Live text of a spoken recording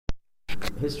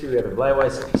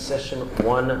History.WWI session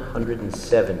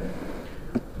 107.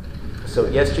 So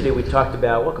yesterday we talked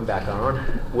about, welcome back Aaron.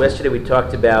 Yesterday we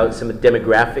talked about some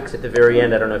demographics at the very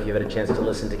end. I don't know if you've had a chance to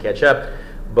listen to catch up,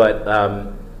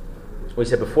 but we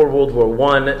said before World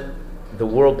War I, the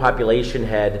world population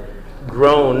had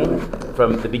grown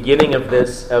from the beginning of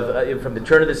this, from the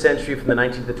turn of the century, from the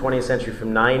 19th to the 20th century,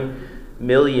 from 9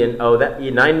 million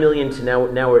to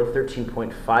now we're at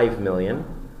 13.5 million.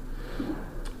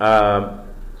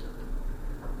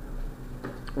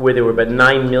 Where there were about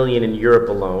 9 million in Europe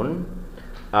alone.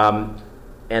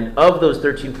 And of those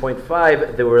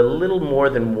 13.5, there were a little more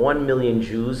than 1 million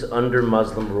Jews under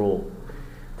Muslim rule.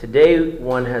 Today,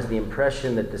 one has the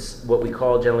impression that this, what we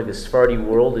call generally the Sephardi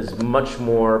world, is much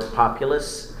more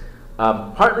populous,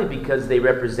 partly because they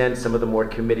represent some of the more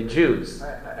committed Jews.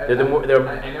 I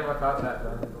never thought that,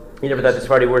 though. You never thought the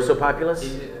Sephardi were so populous?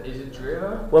 Is it true,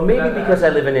 though? Well, maybe because I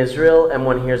live in Israel and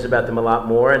one hears about them a lot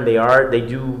more, and they have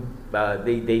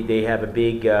a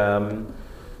big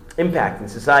impact in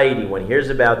society. One hears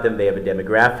about them, they have a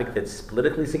demographic that's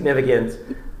politically significant,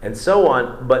 and so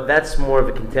on. But that's more of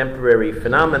a contemporary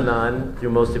phenomenon through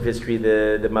most of history.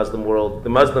 The Muslim world,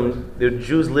 the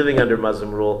Jews living under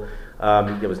Muslim rule,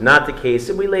 it was not the case.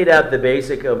 And we laid out the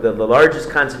basic of the largest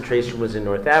concentration was in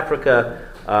North Africa,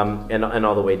 and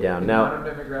all the way down. Now,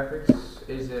 modern demographics,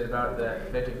 is it about the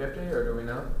 50-50, or do we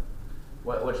know?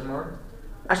 What's more?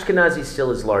 Ashkenazi still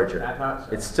is larger. I thought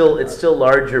so. It's still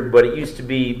larger, but it used to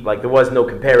be like there was no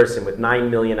comparison with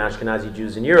 9 million Ashkenazi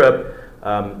Jews in Europe.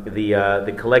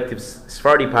 The collective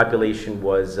Sephardi population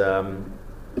was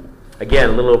again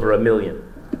a little over 1 million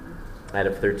out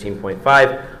of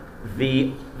 13.5.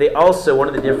 They also, one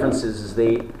of the differences is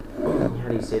how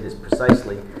do you say this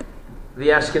precisely? The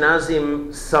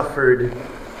Ashkenazim suffered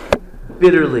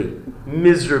bitterly,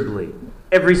 miserably.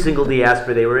 Every single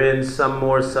diaspora they were in, some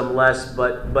more, some less,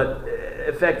 but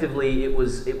effectively it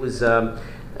was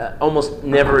almost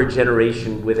never a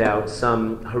generation without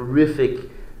some horrific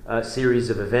series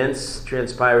of events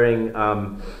transpiring,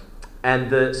 and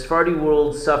the Sephardi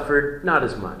world suffered not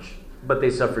as much, but they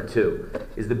suffered too,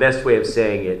 is the best way of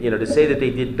saying it. To say that they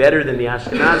did better than the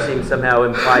Ashkenazim somehow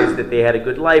implies that they had a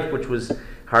good life, which was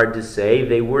hard to say.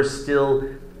 They were still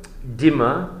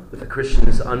Dima, with the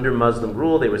Christians under Muslim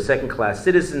rule. They were second-class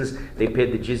citizens. They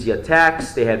paid the jizya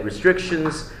tax. They had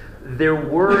restrictions. There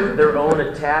were their own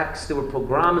attacks. There were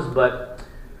pogroms, but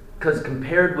because if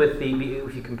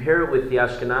you compare it with the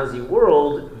Ashkenazi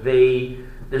world,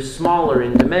 they're smaller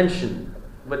in dimension.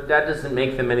 But that doesn't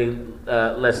make them any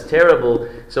less terrible.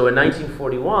 So in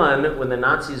 1941, when the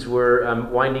Nazis were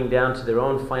winding down to their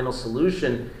own final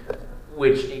solution,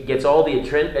 which gets all the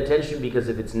attention because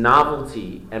of its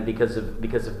novelty and because of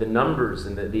the numbers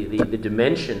and the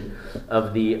dimension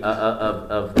of the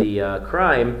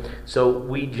crime. So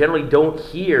we generally don't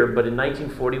hear, but in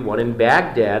 1941 in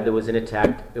Baghdad there was an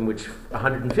attack in which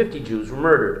 150 Jews were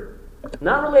murdered,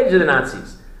 not related to the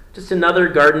Nazis, just another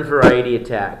garden variety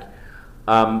attack.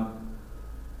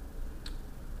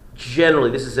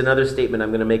 Generally, this is another statement I'm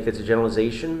going to make that's a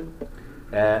generalization.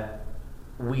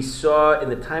 We saw in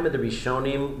the time of the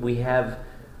Rishonim, we have,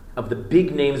 of the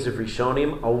big names of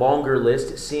Rishonim, a longer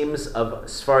list, it seems, of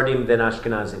Sephardim than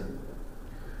Ashkenazim.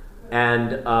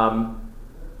 And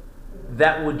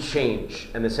that would change,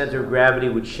 and the center of gravity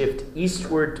would shift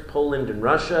eastward to Poland and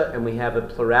Russia, and we have a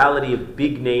plurality of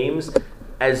big names,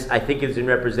 as I think has been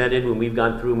represented when we've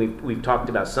gone through and we've talked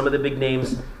about some of the big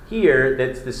names here,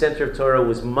 that the center of Torah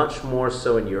was much more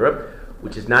so in Europe,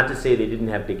 which is not to say they didn't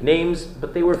have big names,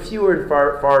 but they were fewer and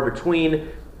far between.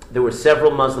 There were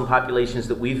several Muslim populations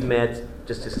that we've met,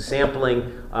 just as a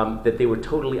sampling, that they were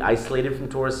totally isolated from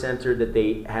Torah Center, that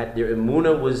they had their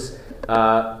emunah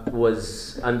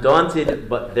was undaunted,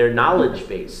 but their knowledge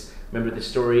base. Remember the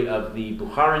story of the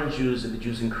Bukharan Jews, of the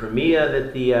Jews in Crimea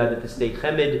that the State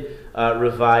Chemed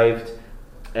revived,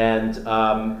 and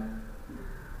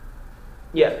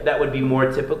that would be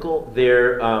more typical.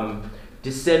 Their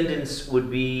descendants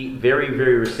would be very,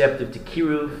 very receptive to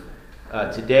Kiruv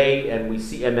today, and we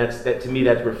see, and that to me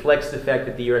that reflects the fact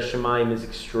that the Yiras Shamayim is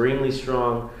extremely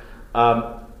strong.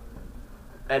 And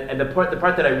the part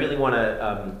that I really want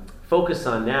to focus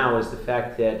on now is the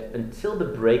fact that until the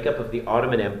breakup of the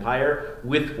Ottoman Empire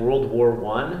with World War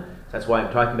I, that's why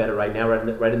I'm talking about it right now,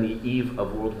 right in the eve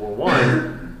of World War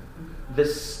I,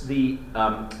 the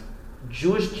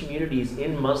Jewish communities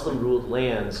in Muslim-ruled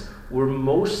lands were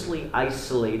mostly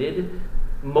isolated,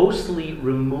 mostly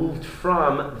removed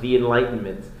from the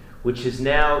Enlightenment, which has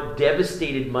now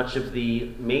devastated much of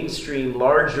the mainstream,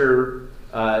 larger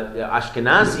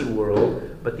Ashkenazi world.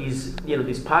 But these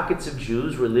pockets of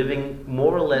Jews were living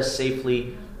more or less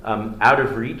safely out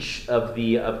of reach of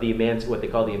what they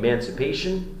call the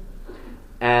emancipation,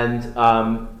 and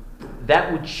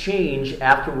that would change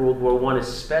after World War I,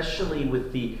 especially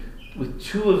with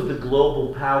two of the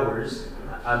global powers.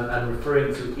 I'm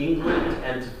referring to England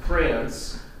and to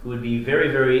France, who would be very,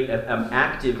 very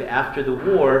active after the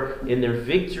war in their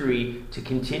victory to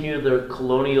continue their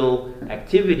colonial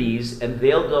activities, and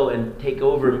they'll go and take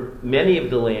over many of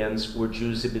the lands where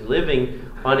Jews have been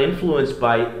living, uninfluenced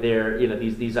by their,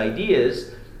 these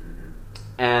ideas,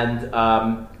 and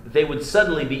they would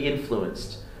suddenly be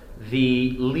influenced.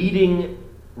 The leading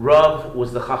Rav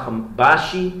was the Chacham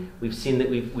Bashi. We've seen that.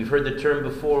 We've heard the term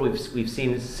before. We've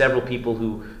seen several people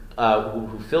who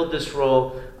filled this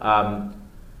role.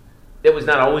 It was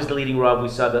not always the leading Rav. We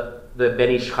saw the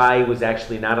Ben Ish Chai was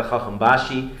actually not a Chacham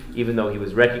Bashi, even though he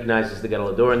was recognized as the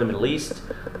Gadol Hador in the Middle East.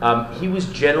 He was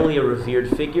generally a revered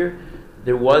figure.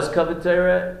 There was Kavod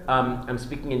Torah. I'm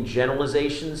speaking in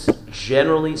generalizations.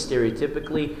 Generally,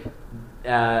 stereotypically,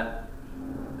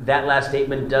 that last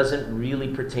statement doesn't really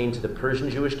pertain to the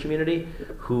Persian Jewish community,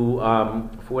 who,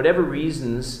 for whatever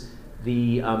reasons,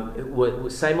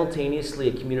 was simultaneously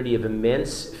a community of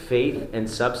immense faith and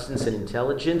substance and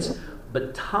intelligence,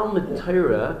 but Talmud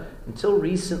Torah, until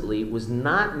recently, was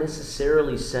not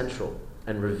necessarily central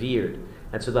and revered.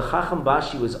 And so the Chacham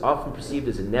Bashi was often perceived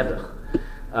as a nevech,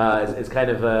 as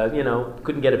kind of,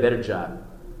 couldn't get a better job.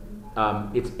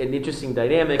 It's an interesting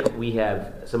dynamic. We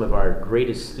have some of our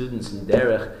greatest students in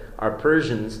Derech are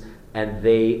Persians, and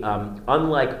they,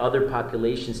 unlike other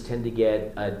populations, tend to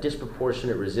get a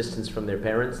disproportionate resistance from their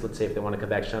parents. Let's say if they want to come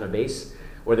back Shana Base,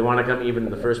 or they want to come even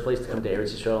in the first place to come to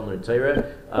Eretz Yisrael and learn Torah,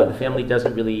 the family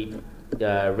doesn't really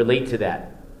relate to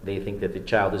that. They think that the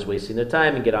child is wasting their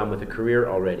time and get on with a career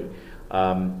already.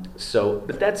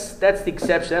 But that's the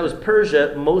exception. That was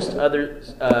Persia. Most other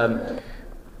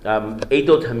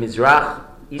Edot HaMizrach,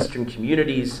 Eastern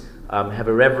communities, have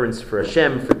a reverence for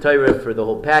Hashem, for Torah, for the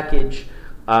whole package.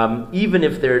 Even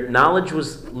if their knowledge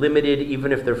was limited,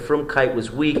 even if their frumkeit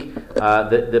was weak,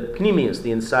 the pnimius,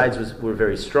 the insides, were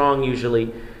very strong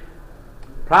usually.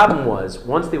 Problem was,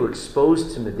 once they were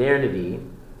exposed to modernity,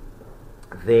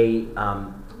 they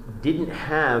didn't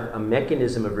have a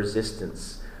mechanism of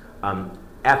resistance.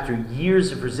 After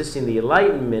years of resisting the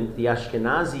Enlightenment, the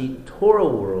Ashkenazi Torah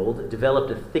world developed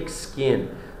a thick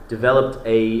skin, developed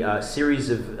a series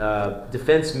of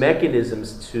defense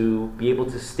mechanisms to be able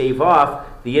to stave off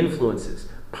the influences.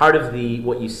 Part of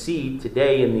what you see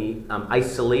today in the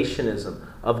isolationism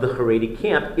of the Haredi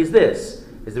camp is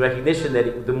the recognition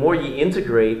that the more you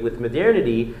integrate with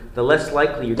modernity, the less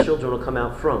likely your children will come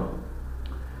out from.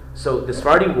 So the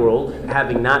Sephardi world,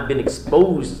 having not been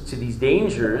exposed to these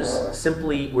dangers,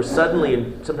 were suddenly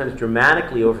and sometimes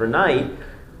dramatically overnight.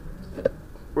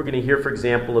 We're going to hear, for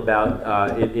example, about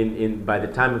by the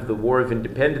time of the War of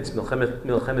Independence,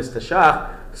 Milchemes Tashach,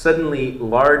 suddenly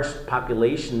large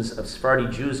populations of Sephardi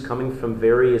Jews coming from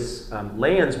various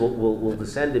lands will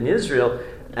descend in Israel,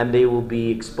 and they will be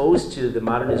exposed to the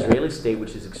modern Israeli state,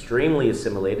 which is extremely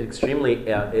assimilated, extremely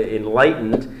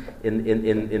enlightened,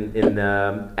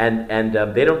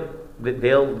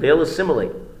 they'll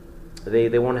assimilate.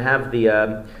 They won't have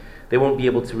they won't be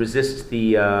able to resist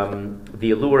the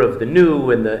allure of the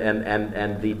new and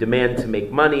the demand to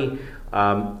make money.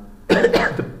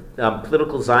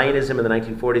 Political Zionism in the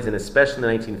 1940s and especially in the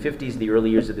 1950s, the early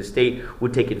years of the state,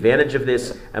 would take advantage of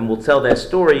this, and we'll tell that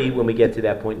story when we get to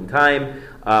that point in time.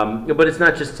 But it's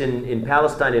not just in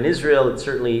Palestine and Israel; it's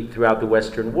certainly throughout the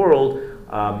Western world.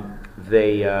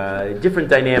 Different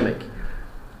dynamic.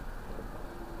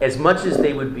 As much as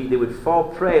they would fall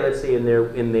prey, let's say, in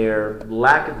their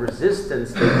lack of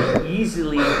resistance, they would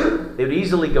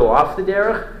easily go off the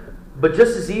derech, but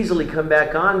just as easily come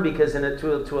back on, because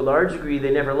to a large degree they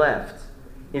never left.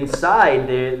 Inside,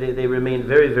 they remain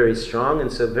very, very strong,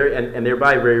 and so and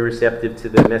thereby very receptive to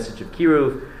the message of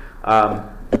Kiruv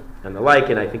and the like.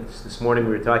 And I think this morning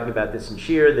we were talking about this in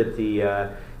Shir, that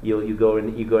you go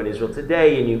in Israel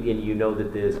today, and you know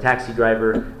that the taxi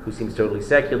driver who seems totally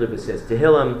secular but says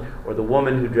Tehillim, or the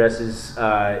woman who dresses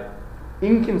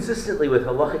inconsistently with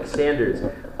halachic standards,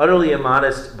 utterly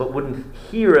immodest, but wouldn't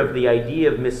hear of the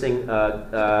idea of missing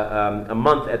a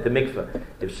month at the mikveh.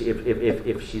 If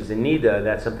she's a nida,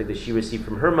 that's something that she received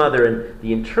from her mother, and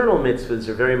the internal mitzvahs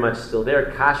are very much still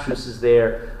there. Kashrus is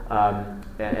there.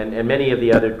 And many of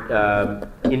the other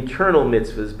internal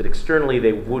mitzvahs, but externally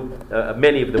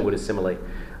many of them would assimilate.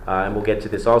 And we'll get to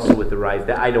this also with the rise.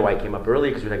 I know I came up early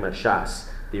because we're talking about Shas,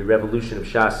 the revolution of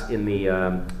Shas in the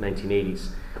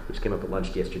 1980s, which came up at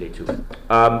lunch yesterday too.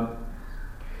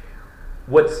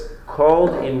 what's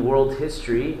called in world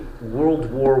history World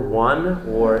War I,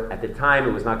 or at the time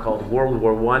it was not called World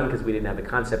War I because we didn't have the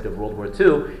concept of World War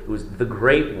II, it was the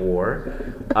Great War,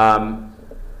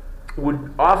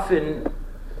 would often,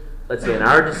 let's say in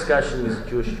our discussions,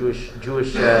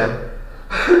 Jewish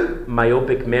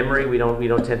myopic memory, we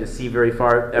don't tend to see very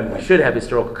far. We should have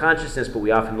historical consciousness, but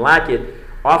we often lack it.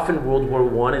 Often World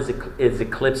War I is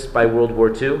eclipsed by World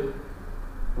War II.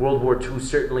 World War II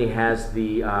certainly has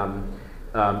the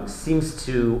seems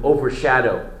to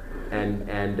overshadow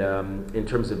and in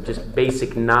terms of just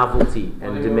basic novelty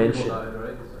and dimension.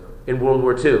 In World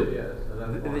War II,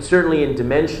 certainly in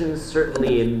dimensions,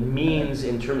 certainly in means,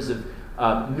 in terms of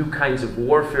new kinds of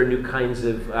warfare, new kinds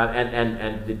of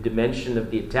and the dimension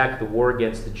of the attack, the war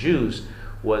against the Jews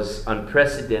was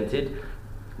unprecedented.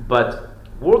 But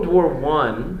World War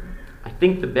I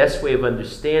think the best way of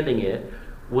understanding it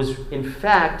was in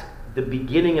fact the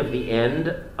beginning of the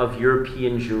end of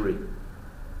European Jewry.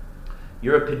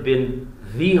 Europe had been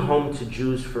the home to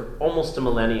Jews for almost a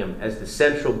millennium as the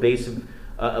central base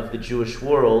of the Jewish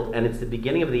world, and it's the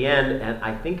beginning of the end, and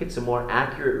I think it's a more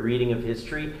accurate reading of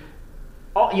history.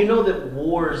 You know that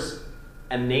wars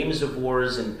and names of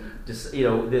wars and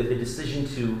the decision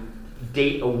to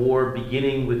date a war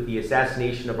beginning with the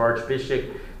assassination of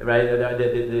Archbishop, right?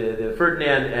 The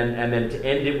Ferdinand, and then to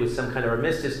end it with some kind of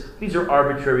armistice. These are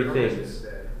arbitrary things,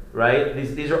 right?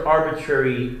 These are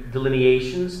arbitrary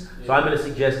delineations. So I'm going to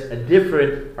suggest a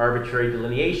different arbitrary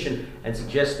delineation and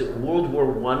suggest that World War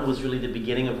I was really the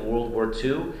beginning of World War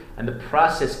II, and the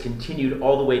process continued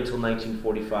all the way till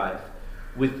 1945,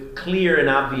 with clear and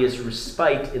obvious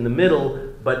respite in the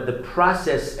middle, but the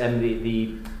process and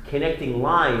the connecting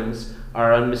lines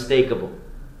are unmistakable.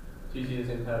 Do you see the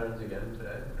same patterns again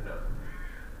today, or no?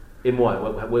 In what?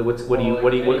 What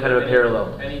kind of a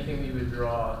parallel? Anything that you would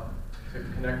draw to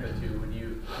connect the two, when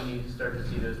you start to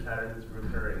see those patterns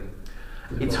recurring?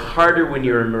 It's harder when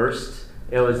you're immersed.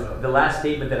 It was the last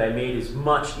statement that I made is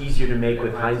much easier to make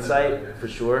with hindsight, for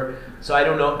sure. So I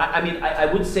don't know. I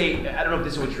would say, I don't know if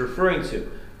this is what you're referring to.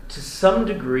 To some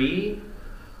degree,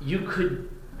 you could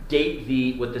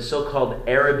date what the so-called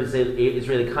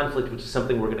Arab-Israeli conflict, which is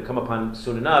something we're going to come upon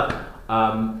soon enough,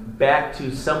 back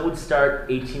to, some would start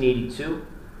 1882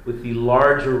 with the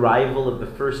large arrival of the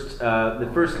first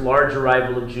large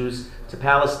arrival of Jews to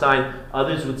Palestine.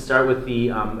 Others would start with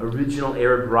the original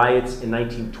Arab riots in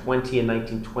 1920 and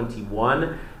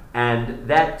 1921. And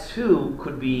that too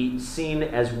could be seen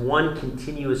as one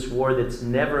continuous war that's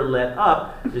never let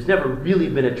up. There's never really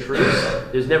been a truce.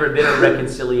 There's never been a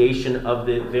reconciliation of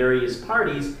the various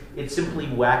parties. It simply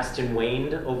waxed and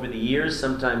waned over the years.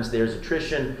 Sometimes there's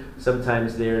attrition.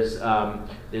 Sometimes there's a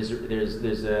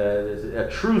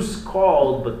truce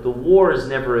called, but the war is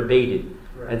never abated.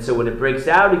 Right. And so when it breaks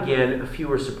out again, a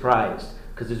few are surprised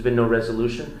because there's been no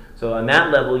resolution. So on that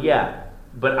level, yeah.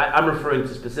 But I'm referring to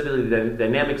specifically the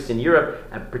dynamics in Europe,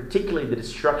 and particularly the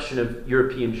destruction of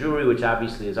European Jewry, which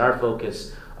obviously is our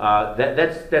focus.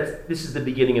 This is the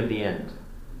beginning of the end.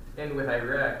 And with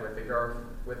Iraq, with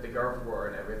the Gulf War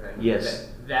and everything, yes,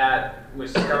 that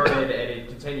was started and it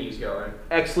continues going.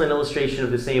 Excellent illustration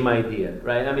of the same idea,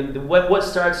 right? I mean, what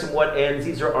starts and what ends.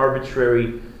 These are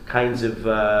arbitrary kinds of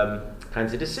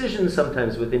decisions,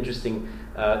 sometimes with interesting.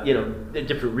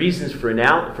 Different reasons for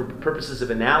purposes of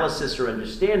analysis or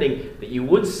understanding, that you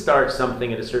would start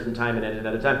something at a certain time and at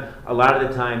another time. A lot of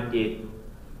the time,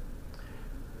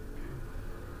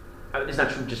 it's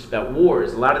not true just about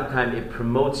wars. A lot of the time, it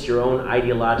promotes your own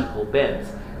ideological bent.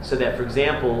 So that, for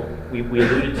example, we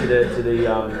alluded to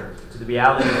the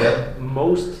reality that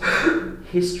most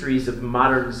histories of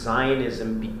modern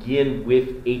Zionism begin with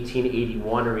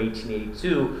 1881 or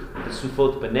 1882, with the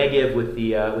Sufot B'Negev, with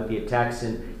the attacks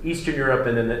in Eastern Europe,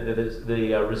 and then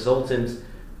the resultant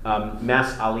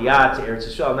mass aliyah to Eretz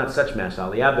Yisrael. Not such mass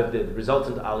aliyah, but the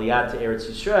resultant aliyah to Eretz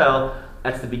Yisrael.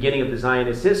 That's the beginning of the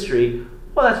Zionist history.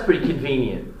 Well, that's pretty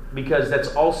convenient, because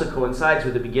that also coincides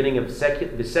with the beginning of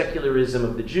the secularism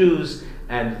of the Jews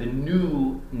and the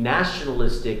new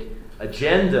nationalistic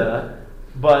agenda.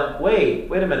 But wait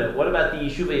a minute, what about the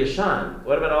Yeshuva Yashan?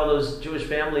 What about all those Jewish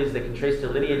families that can trace their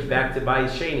lineage back to Bayis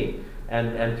Sheni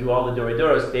and through all the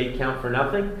Doridoros? They count for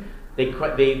nothing?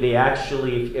 They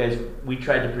actually, as we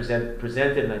tried to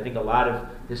present it, and I think a lot of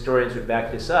historians would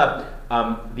back this up,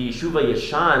 the Yeshuva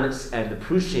Yashan and the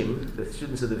Prushim, the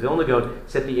students of the Vilna Gaon,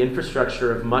 set the infrastructure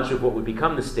of much of what would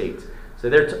become the state. So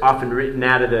they're often written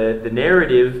out of the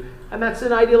narrative, and that's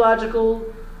an ideological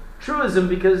truism,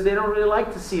 because they don't really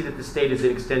like to see that the state is an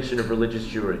extension of religious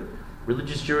Jewry.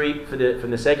 Religious Jewry,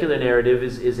 from the secular narrative,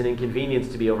 is an inconvenience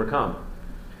to be overcome.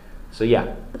 So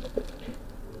yeah.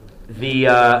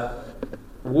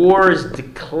 war is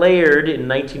declared in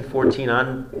 1914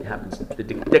 on, it happens, the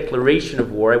declaration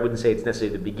of war, I wouldn't say it's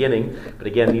necessarily the beginning, but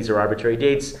again, these are arbitrary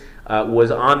dates,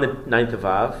 was on the 9th of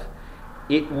Av.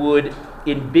 It would,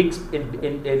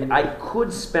 I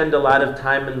could spend a lot of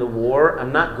time in the war.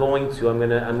 I'm not going to. I'm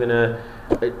gonna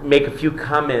make a few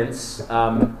comments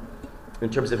in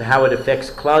terms of how it affects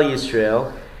Klal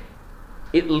Yisrael.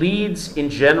 It leads, in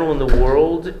general in the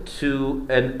world, to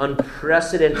an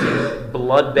unprecedented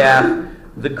bloodbath,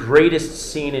 the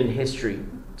greatest seen in history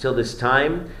till this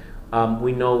time.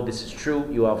 We know this is true.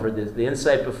 You all heard the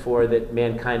insight before that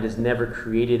mankind has never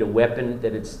created a weapon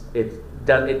that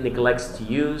it neglects to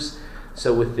use.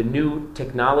 So with the new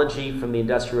technology from the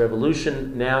Industrial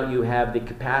Revolution, now you have the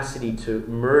capacity to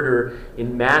murder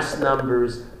in mass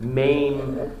numbers,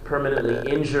 maim,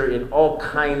 permanently injure in all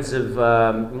kinds of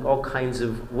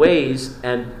ways,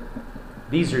 and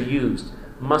these are used.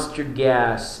 Mustard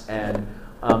gas and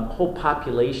whole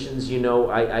populations.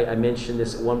 I mentioned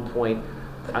this at one point.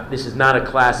 This is not a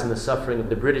class in the suffering of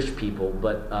the British people,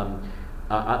 but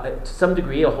to some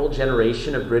degree, a whole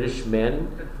generation of British men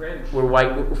were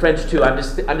white. French too.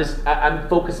 I'm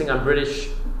focusing on British,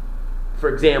 for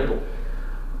example.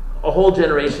 A whole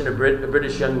generation of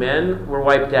British young men were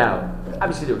wiped out.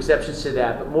 Obviously, there were exceptions to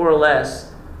that, but more or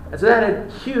less, and so that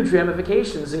had huge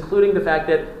ramifications, including the fact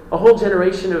that a whole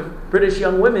generation of British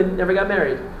young women never got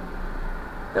married.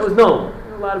 That was known.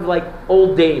 There were a lot of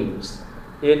old dames.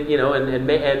 And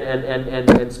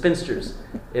spinsters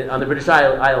on the British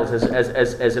Isles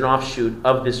as an offshoot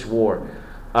of this war.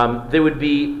 There would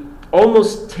be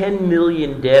almost 10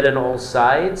 million dead on all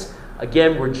sides.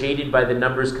 Again, we're jaded by the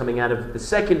numbers coming out of the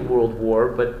Second World War,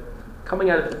 but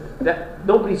coming out of that,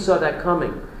 nobody saw that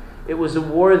coming. It was a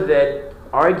war that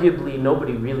arguably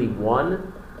nobody really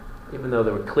won, even though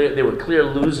there were clear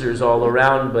losers all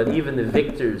around, but even the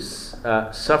victors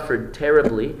suffered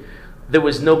terribly. There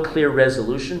was no clear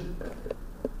resolution.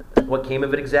 What came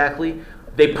of it exactly?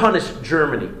 They punished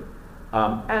Germany.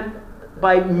 And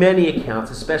by many accounts,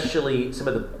 especially some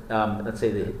of the, let's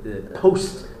say, the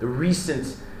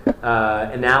recent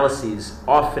analyses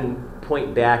often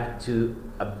point back to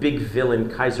a big villain,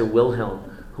 Kaiser Wilhelm,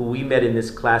 who we met in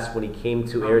this class when he came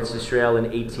to Eretz Yisrael in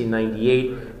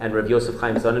 1898, and Rav Yosef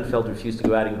Chaim Sonnenfeld refused to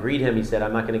go out and greet him. He said,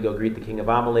 I'm not going to go greet the king of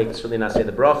Amalek, certainly not say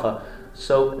the bracha.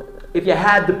 So if you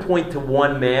had to point to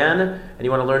one man, and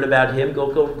you want to learn about him, go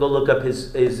look up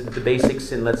the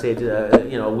basics in, let's say, a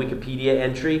Wikipedia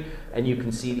entry, and you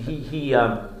can see he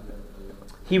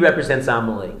represents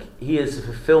Amalek. He is a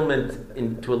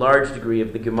fulfillment, to a large degree,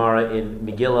 of the Gemara in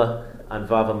Megillah, on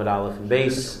Vav Amud Aleph and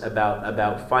Beis,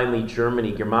 about finally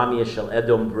Germany, Germania shel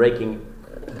Edom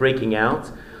breaking out.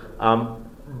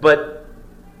 But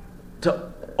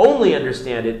to only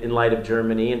understand it in light of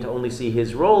Germany and to only see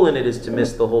his role in it is to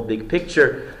miss the whole big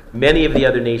picture. Many of the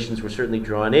other nations were certainly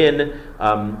drawn in.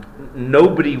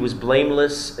 Nobody was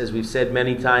blameless, as we've said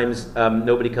many times.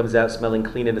 Nobody comes out smelling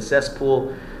clean in a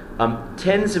cesspool.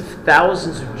 Tens of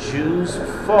thousands of Jews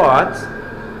fought,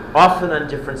 often on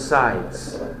different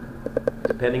sides,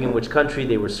 depending on which country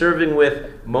they were serving with.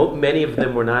 Many of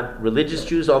them were not religious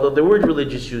Jews, although there were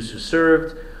religious Jews who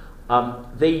served.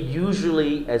 They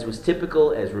usually, as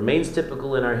remains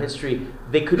typical in our history,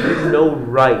 they could do no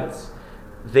right.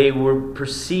 They were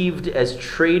perceived as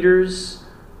traitors,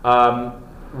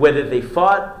 whether they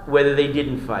fought, whether they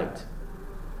didn't fight.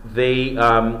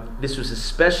 This was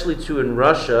especially true in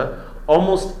Russia.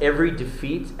 Almost every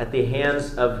defeat at the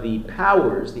hands of the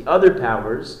other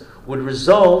powers, would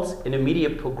result in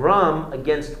immediate pogrom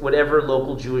against whatever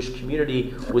local Jewish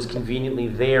community was conveniently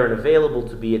there and available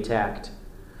to be attacked.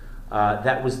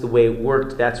 That was the way it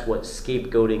worked. That's what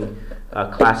scapegoating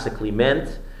classically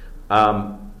meant.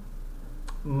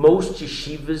 Most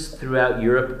yeshivas throughout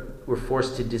Europe were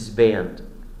forced to disband.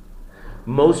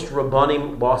 Most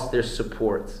rabbanim lost their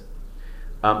support.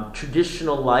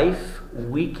 Traditional life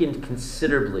weakened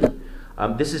considerably.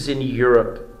 This is in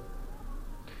Europe.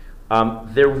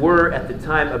 There were, at the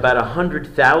time, about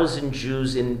 100,000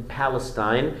 Jews in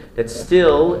Palestine that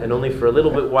still, and only for a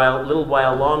little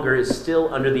while longer, is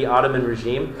still under the Ottoman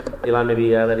regime. Ilan,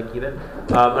 maybe let it keep it.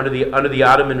 Under the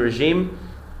Ottoman regime.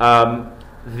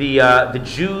 The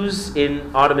Jews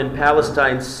in Ottoman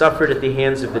Palestine suffered at the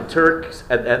hands of the Turks.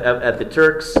 At the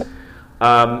Turks,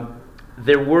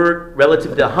 there were,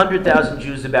 relative to 100,000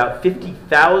 Jews, about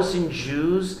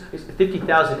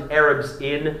 50,000 Arabs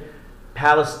in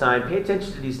Palestine. Pay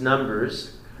attention to these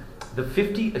numbers.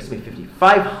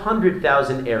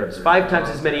 500,000 Arabs, 5 times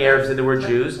as many Arabs than there were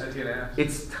Jews.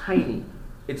 It's tiny.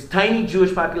 It's tiny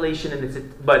Jewish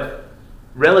population, but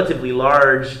relatively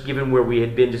large given where we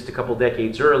had been just a couple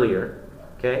decades earlier.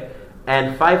 Okay,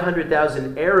 and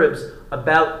 500,000 Arabs.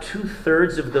 About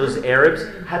 2/3 of those Arabs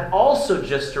had also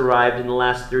just arrived in the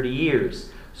last 30 years.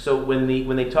 So when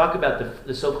they talk about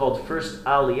the so-called first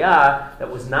Aliyah, that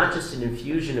was not just an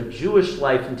infusion of Jewish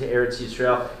life into Eretz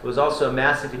Yisrael, it was also a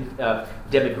massive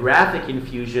demographic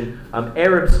infusion.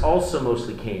 Arabs also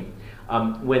mostly came.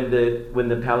 When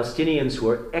the Palestinians, who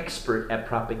are expert at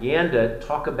propaganda,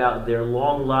 talk about their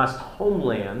long-lost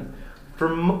homeland, for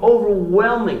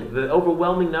the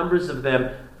overwhelming numbers of them,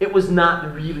 it was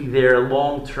not really their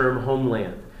long-term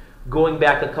homeland. Going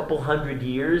back a couple hundred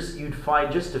years, you'd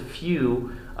find just a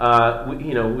few,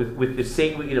 with the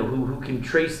same, who can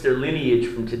trace their lineage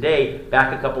from today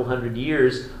back a couple hundred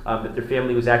years, that their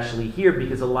family was actually here,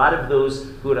 because a lot of those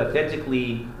who had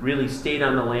authentically really stayed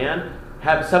on the land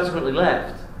have subsequently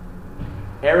left.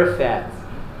 Arafat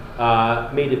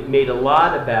made a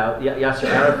lot about Yasser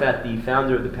Arafat, the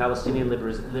founder of the Palestinian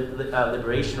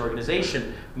Liberation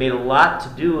Organization, made a lot to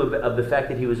do of the fact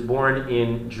that he was born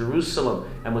in Jerusalem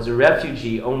and was a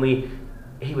refugee. Only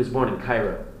he was born in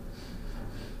Cairo,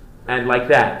 and like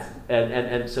that,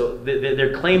 and so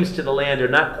their claims to the land are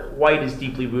not quite as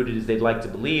deeply rooted as they'd like to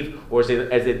believe, or as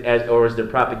their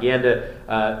propaganda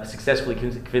successfully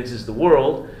convinces the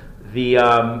world.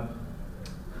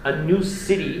 A new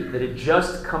city that had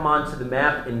just come onto the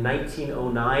map in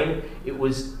 1909. It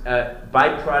was a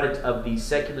byproduct of the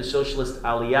secular socialist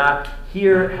Aliyah.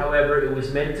 Here, however, it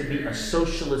was meant to be a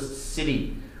socialist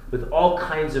city with all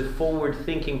kinds of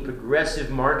forward-thinking,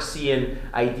 progressive Marxian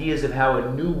ideas of how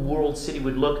a new world city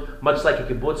would look, much like a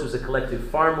kibbutz was a collective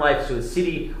farm life. So a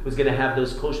city was going to have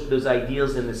those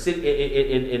ideals in the city,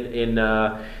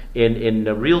 in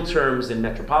real terms, in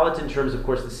metropolitan terms. Of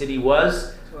course, the city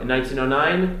was. In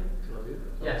 1909?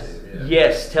 Yes.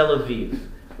 Yes, Tel Aviv,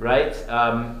 right?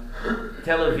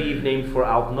 Tel Aviv, named for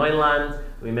Alt Neuland.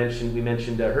 We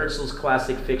mentioned Herzl's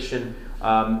classic fiction,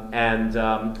 and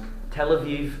Tel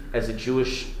Aviv, as a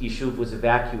Jewish yishuv, was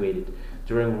evacuated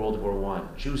during World War I.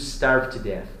 Jews starved to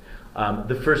death.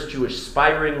 The first Jewish spy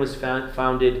ring was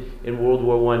founded in World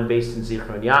War I, based in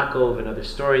Zichron Yaakov, another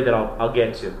story that I'll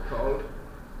get to.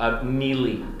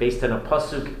 Nili, based on a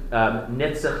pasuk,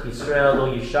 Netzach Yisrael Lo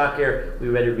Yishaker. We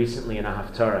read it recently in a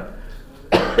Haftarah.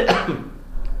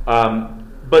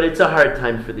 But it's a hard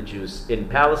time for the Jews in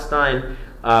Palestine.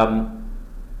 I'll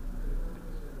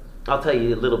tell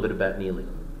you a little bit about Nili.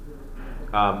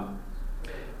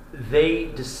 They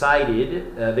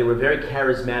decided, they were very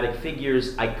charismatic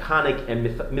figures, iconic and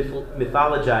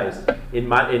mythologized in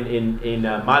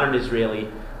modern Israeli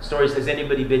stories. Has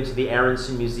anybody been to the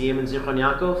Aronson Museum in Zichron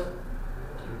Yaakov?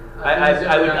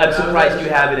 I'm surprised you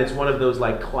haven't. It's one of those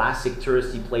like classic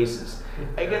touristy places.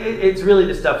 It's really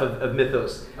the stuff of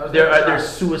mythos. There's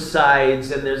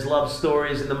suicides and there's love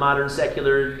stories in the modern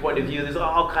secular point of view. There's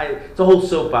all kinds. It's a whole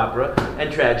soap opera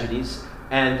and tragedies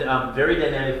and very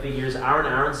dynamic figures. Aaron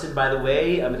Aronson, by the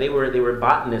way, they were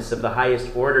botanists of the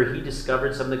highest order. He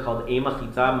discovered something called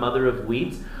Emachita, mother of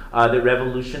wheat. That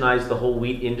revolutionized the whole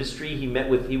wheat industry. He met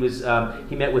with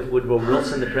Woodrow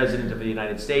Wilson, the president of the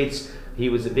United States. He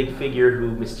was a big figure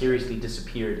who mysteriously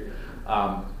disappeared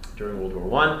during World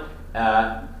War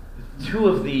I. Two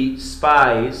of the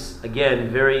spies, again,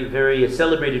 very, very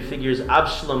celebrated figures,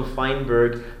 Avshalom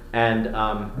Feinberg and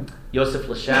Yosef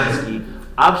Lashansky.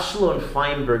 Avshalom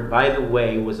Feinberg, by the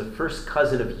way, was a first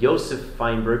cousin of Yosef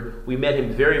Feinberg. We met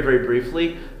him very, very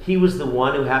briefly. He was the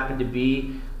one who happened to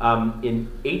be in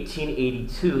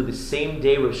 1882, the same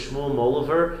day Rav Shmuel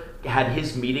Moliver had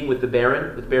his meeting with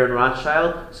Baron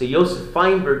Rothschild. So Yosef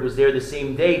Feinberg was there the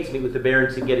same day to meet with the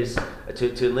Baron to get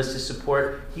to enlist his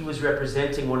support. He was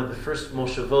representing one of the first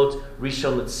Moshavot,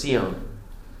 Rishon LeZion,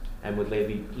 and would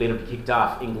later be kicked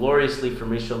off ingloriously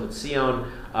from Rishon LeZion.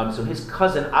 So his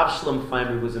cousin Avshalom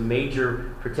Feinberg was a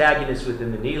major protagonist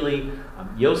within the Nili.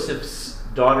 Yosef's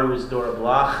daughter was Dora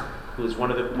Blach, who was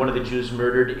one of the Jews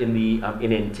murdered in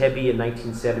Entebbe in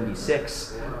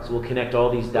 1976. So we'll connect all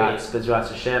these dots. Bezrat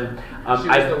Hashem. She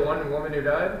was the one woman who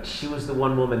died? She was the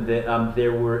one woman.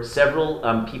 There were several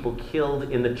people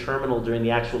killed in the terminal during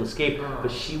the actual escape,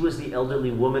 but she was the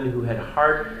elderly woman who had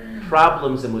heart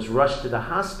problems and was rushed to the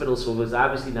hospital, so was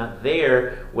obviously not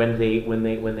there when they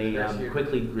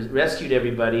quickly rescued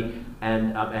everybody,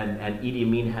 and Idi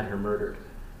Amin had her murdered.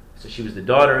 So she was the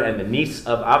daughter and the niece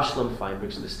of Avshalom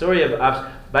Feinberg. So the story of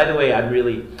by the way, I'm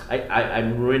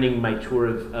ruining my tour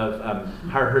of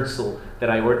Har Herzl that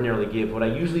I ordinarily give. What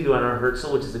I usually do on Har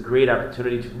Herzl, which is a great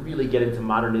opportunity to really get into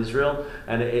modern Israel,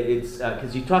 and it's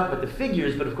because you talk about the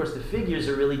figures, but of course the figures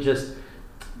are really just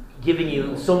giving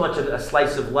you so much of a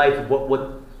slice of life of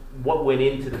what went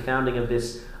into the founding of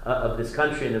this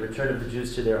country and the return of the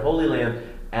Jews to their Holy Land.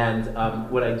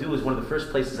 And what I do is one of the first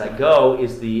places I go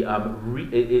is the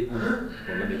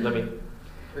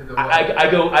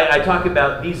I talk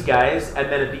about these guys,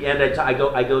 and then at the end I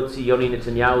go to Yoni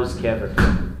Netanyahu's kever,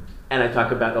 and I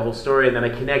talk about the whole story, and then I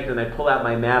connect, and I pull out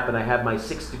my map, and I have my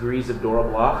 6 degrees of Dora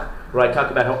Bloch, where I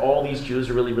talk about how all these Jews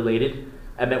are really related,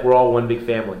 and that we're all one big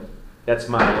family. That's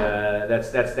my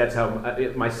that's how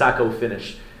my Sacco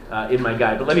finish in my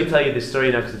guide. But let me tell you this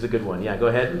story now because it's a good one. Yeah, go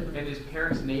ahead. And his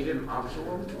parents named him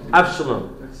Avshalom?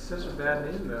 Avshalom. That's such a bad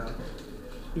name, though.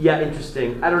 Yeah,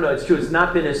 interesting. I don't know. It's true. It's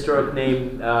not been a historic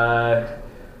name. Yeah,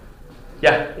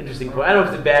 interesting point. I don't know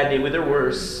if it's a bad name. They're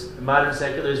worse. Modern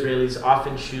secular Israelis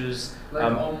often choose... Like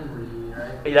Omri,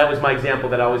 right? That was my example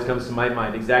that always comes to my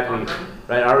mind. Exactly.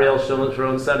 Right. Ariel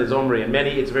Sharon's son is Omri, and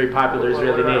it's a very popular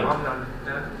Israeli name.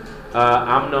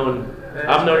 Amnon.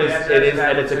 Amnon is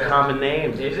and it's a common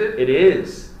name. Is it? It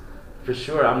is, for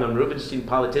sure. Amnon Rubinstein,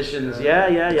 politicians.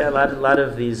 Yeah. A lot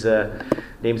of these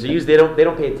names are used. They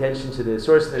don't pay attention to the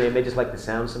source of the name. They just like the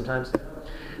sound sometimes.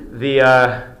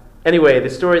 Anyway, the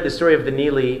story of the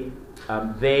Neely.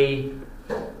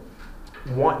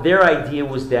 Their idea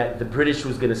was that the British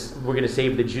were going to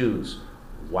save the Jews.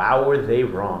 Wow, were they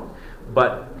wrong?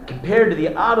 But compared to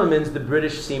the Ottomans, the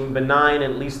British seemed benign.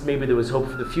 At least maybe there was hope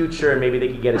for the future, and maybe they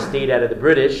could get a state out of the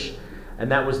British.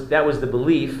 And that was the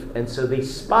belief. And so they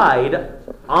spied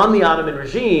on the Ottoman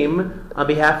regime on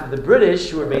behalf of the British,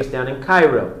 who were based down in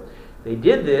Cairo. They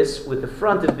did this with the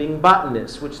front of being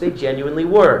botanists, which they genuinely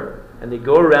were. And they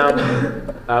go around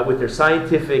with their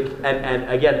scientific, and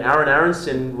again, Aaron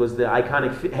Aronson was the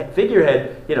iconic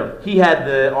figurehead. He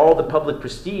had all the public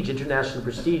prestige, international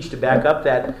prestige, to back up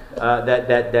that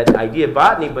idea of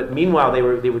botany. But meanwhile, they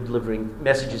were delivering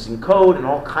messages in code and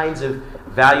all kinds of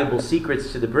valuable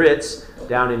secrets to the Brits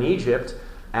down in Egypt.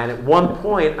 And at one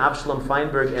point, Avshalom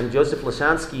Feinberg and Joseph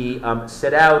Lashansky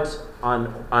set out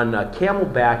on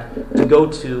camelback to go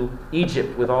to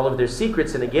Egypt with all of their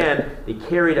secrets. And again,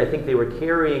 I think they were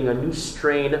carrying a new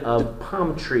strain of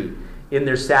palm tree in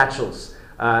their satchels.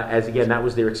 As again, that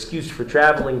was their excuse for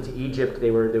traveling to Egypt.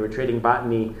 They were trading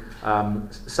botany,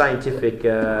 scientific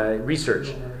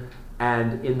research.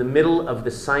 And in the middle of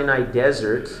the Sinai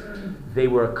desert, they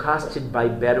were accosted by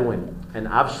Bedouin. And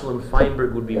Avshalom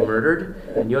Feinberg would be murdered,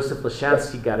 and Yosef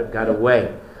Lashansky got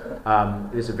away.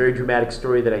 There's a very dramatic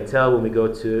story that I tell when I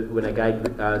guide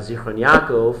Zichron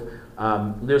Yaakov.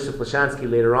 Yosef Lashansky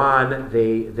later on,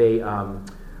 it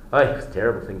was a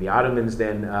terrible thing. The Ottomans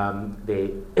then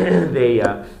they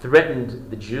threatened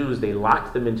the Jews. They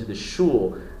locked them into the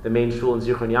shul, the main shul in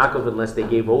Zichron Yaakov, unless they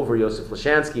gave over Yosef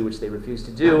Lashansky, which they refused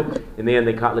to do. In the end,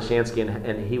 they caught Lashansky,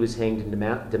 and he was hanged in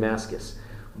Damascus.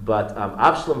 But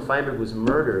Avshalom Feinberg was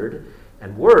murdered,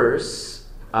 and worse,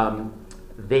 the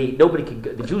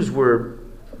Jews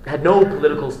had no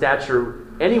political stature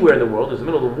anywhere in the world. It was the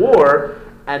middle of the war,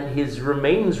 and his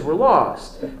remains were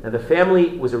lost. Now, the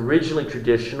family was originally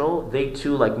traditional. They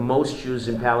too, like most Jews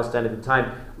in Palestine at the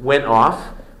time, went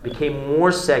off, became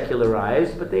more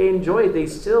secularized, but they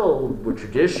still were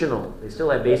traditional. They still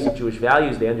had basic Jewish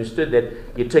values. They understood that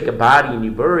you take a body and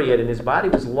you bury it, and his body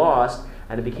was lost.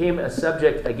 And it became a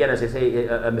subject, again, as I say,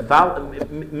 a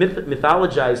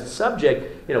mythologized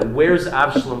subject. Where's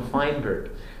Avshalom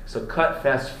Feinberg? So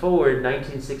fast forward,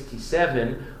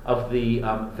 1967, of the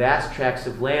vast tracts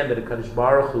of land that HaKadosh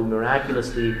Baruch Hu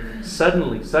miraculously,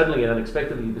 suddenly and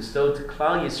unexpectedly bestowed to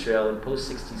Klal Yisrael in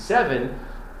post-67,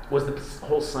 was the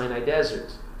whole Sinai Desert.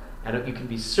 And you can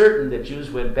be certain that Jews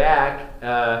went back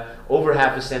over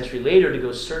half a century later to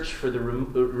go search for the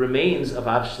remains of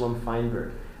Avshalom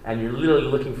Feinberg. And you're literally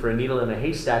looking for a needle in a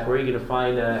haystack. Where are you going to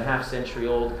find a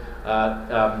half-century-old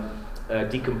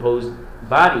decomposed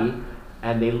body?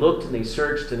 And they looked and they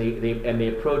searched and they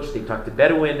approached. They talked to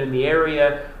Bedouin in the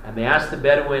area, and they asked the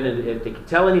Bedouin if they could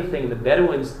tell anything. The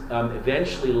Bedouins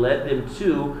eventually led them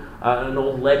to an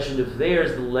old legend of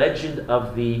theirs, the legend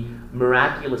of the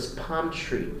miraculous palm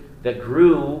tree that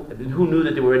grew. Who knew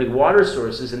that there were any water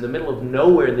sources in the middle of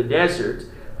nowhere in the desert?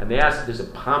 And they asked if there's a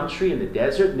palm tree in the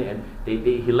desert, and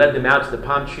he led them out to the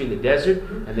palm tree in the desert,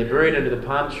 and they buried under the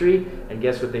palm tree, and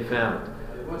guess what they found?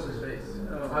 What's his face?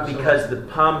 Because the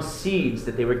palm seeds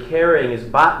that they were carrying as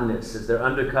botanists, as their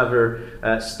undercover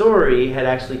story, had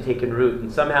actually taken root.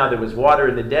 And somehow there was water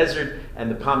in the desert, and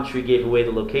the palm tree gave away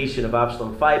the location of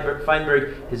Avshalom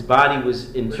Feinberg. His body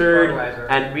was interred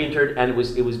and reinterred, and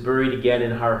it was buried again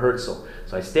in Har Herzl.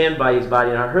 So I stand by his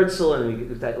body in Har Herzl, and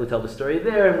we tell the story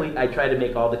there, and I try to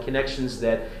make all the connections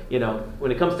that,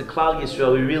 when it comes to Klal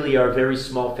Yisrael, we really are a very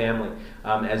small family.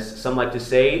 As some like to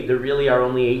say, there really are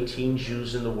only 18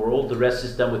 Jews in the world. The rest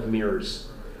is done with mirrors.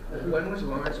 When was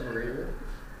Lawrence of Arabia?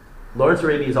 Lawrence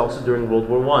Arabia is also during World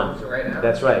War I. So right now?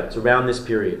 That's right. It's around this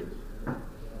period.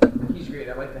 He's great.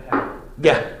 I like the hat.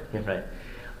 Yeah, right.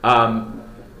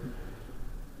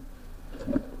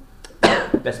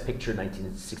 Best Picture,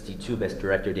 1962. Best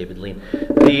Director, David Lean.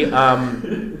 The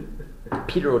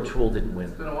Peter O'Toole didn't win.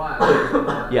 It's been a while.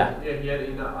 Yeah. Yeah, he had.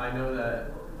 I know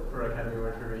that for Academy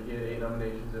Award trivia, he had 8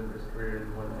 nominations over his career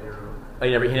and 1 zero. Oh,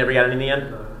 he never got it in the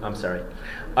end? No. I'm sorry.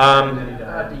 And then he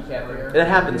died. DiCaprio. That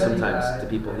happens sometimes to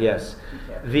people. Yes.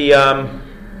 The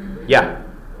yeah.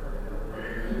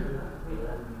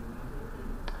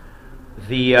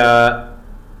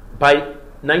 By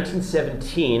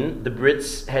 1917, the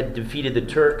Brits had defeated the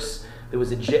Turks. There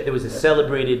was a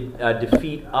celebrated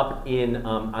defeat up in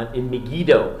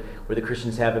Megiddo, where the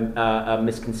Christians have a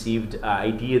misconceived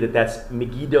idea that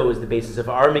Megiddo is the basis of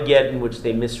Armageddon, which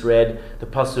they misread the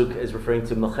pasuk as referring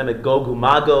to Melchemet Gog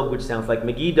uMagog, which sounds like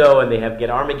Megiddo, and they get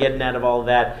Armageddon out of all of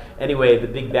that. Anyway, the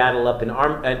big battle up in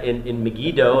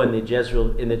Megiddo in the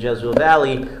Jezreel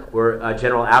Valley, where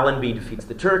General Allenby defeats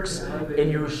the Turks. In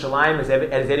Yerushalayim, has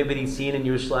anybody seen in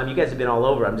Yerushalayim? You guys have been all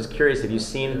over. I'm just curious. Have you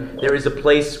seen? There is a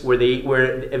place where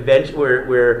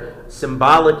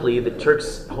symbolically the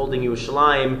Turks holding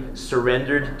Yerushalayim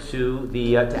surrendered to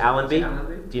Allenby.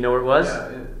 Do you know where it was?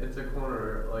 Yeah, it's a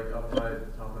corner, like up by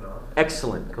Toppenoff.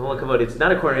 Excellent. It's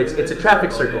not a corner. It's a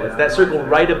traffic circle. It's that circle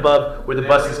right above where the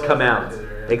buses come out.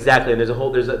 Exactly. And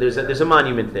there's a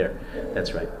monument there.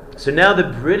 That's right. So now the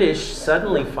British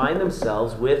suddenly find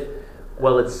themselves with,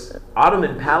 well, it's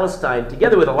Ottoman Palestine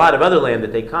together with a lot of other land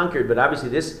that they conquered, but obviously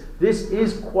this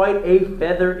is quite a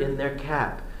feather in their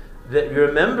cap. That you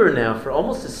remember now, for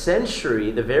almost a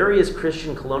century, the various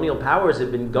Christian colonial powers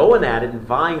have been going at it and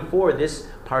vying for this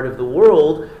part of the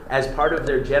world as part of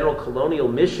their general colonial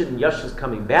mission. Yeshua's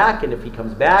coming back, and if he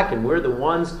comes back and we're the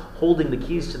ones holding the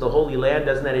keys to the Holy Land,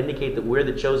 doesn't that indicate that we're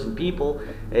the chosen people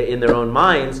in their own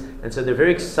minds? And so they're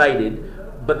very excited,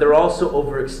 but they're also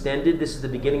overextended. This is the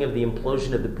beginning of the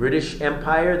implosion of the British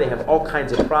Empire. They have all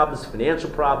kinds of problems,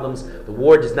 financial problems. The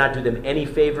war does not do them any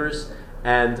favors,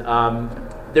 and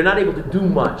they're not able to do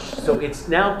much. So it's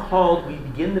now called, we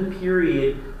begin the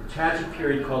tragic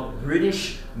period called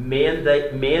British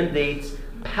Mandate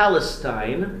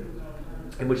Palestine,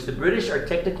 in which the British are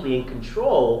technically in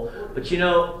control, but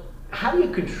how do you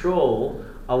control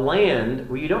a land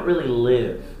where you don't really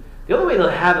live? The only way to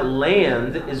have a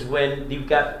land is when you've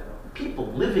got people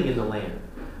living in the land.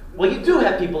 Well, you do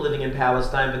have people living in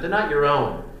Palestine, but they're not your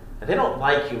own, and they don't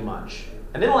like you much,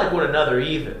 and they don't like one another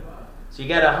either. So you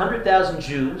got 100,000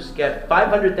 Jews, you got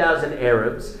 500,000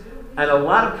 Arabs, and a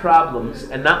lot of problems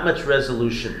and not much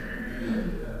resolution.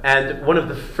 And one of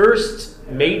the first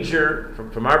major,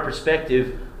 from our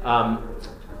perspective,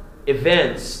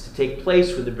 events to take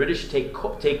place when the British take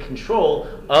control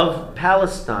of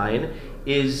Palestine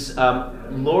is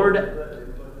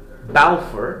Lord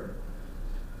Balfour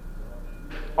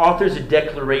authors a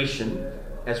declaration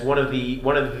as one of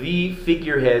the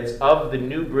figureheads of the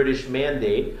new British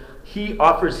mandate. He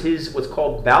offers his what's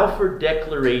called Balfour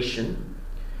Declaration,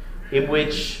 in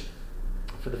which,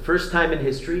 for the first time in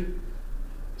history,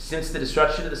 since the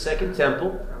destruction of the Second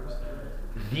Temple,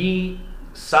 the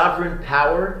sovereign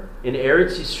power in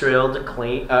Eretz Yisrael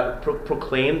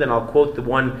proclaimed, and I'll quote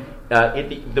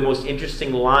the most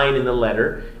interesting line in the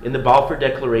letter, in the Balfour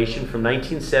Declaration from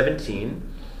 1917,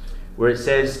 where it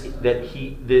says that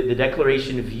the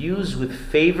declaration views with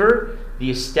favor the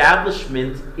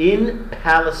establishment in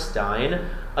Palestine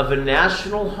of a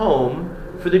national home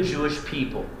for the Jewish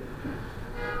people.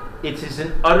 It is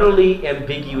an utterly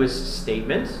ambiguous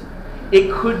statement.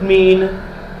 It could mean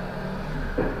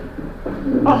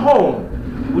a home.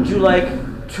 Would you like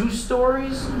 2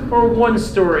 stories or 1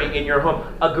 story in your home?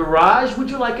 A garage? Would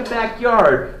you like a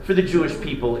backyard for the Jewish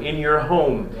people in your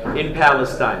home in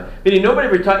Palestine? Meaning nobody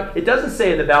ever talks. It doesn't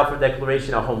say in the Balfour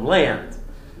Declaration a homeland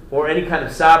or any kind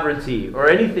of sovereignty or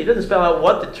anything. It doesn't spell out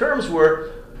what the terms were.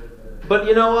 But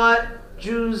you know what?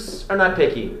 Jews are not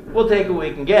picky. We'll take what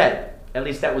we can get. At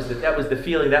least that was the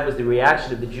feeling, that was the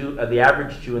reaction of the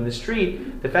average Jew in the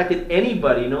street. The fact that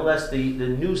anybody, no less the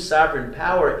new sovereign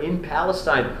power in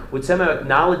Palestine, would somehow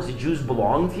acknowledge the Jews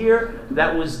belonged here,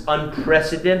 that was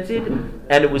unprecedented,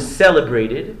 and it was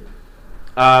celebrated.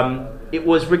 It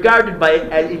was regarded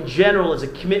in general as a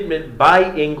commitment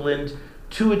by England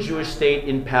to a Jewish state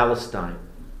in Palestine.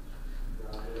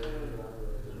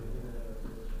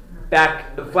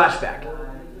 Flashback.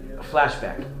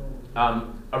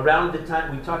 Around the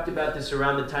time, we talked about this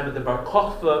around the time of the Bar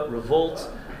Kokhba revolt,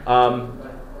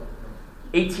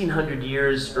 1800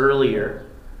 years earlier,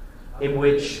 in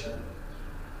which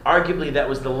arguably that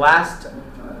was the last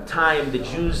time the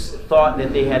Jews thought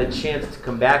that they had a chance to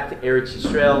come back to Eretz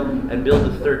Yisrael and build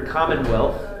a third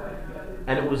commonwealth.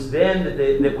 And it was then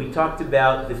that we talked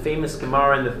about the famous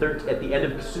Gemara at the end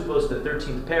of Kesubos, the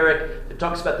 13th parak, that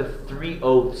talks about the 3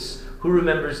 oaths. Who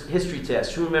remembers, history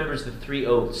test, who remembers the 3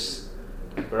 oaths?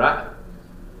 Barak?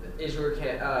 Israel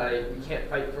we can't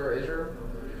fight for Israel?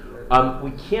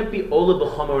 We can't be Ola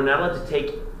B'chama. We're not allowed to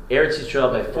take Eretz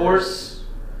Yisrael by force.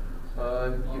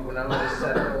 We're not allowed to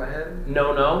settle the land?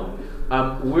 No.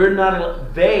 We're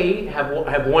not. They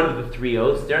have one of the 3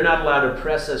 oaths. They're not allowed to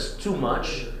oppress us too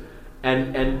much,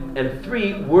 and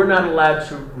 3, we're not allowed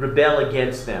to rebel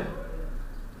against them.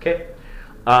 Okay.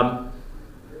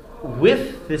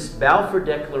 With this Balfour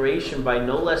Declaration by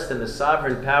no less than the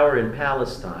sovereign power in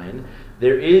Palestine,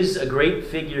 there is a great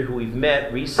figure who we've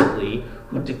met recently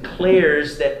who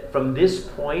declares that from this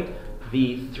point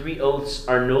the 3 oaths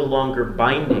are no longer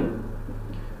binding.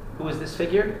 Who is this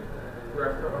figure?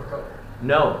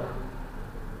 No.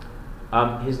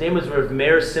 His name was Rav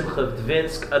Meir Simcha of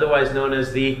Dvinsk, otherwise known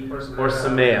as the Or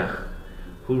Sameach,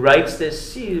 who writes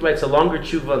this. He writes a longer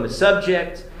tshuva on the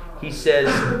subject. He says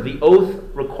the oath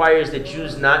requires that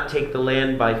Jews not take the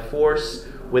land by force.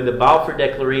 When the Balfour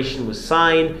Declaration was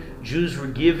signed, Jews were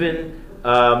given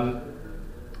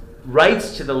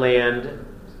rights to the land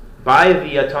by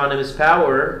the autonomous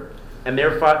power, and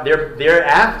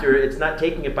thereafter it's not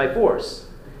taking it by force.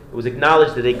 It was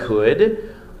acknowledged that they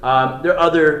could. There are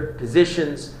other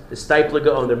positions. The Steipler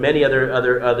Gaon. There are many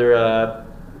other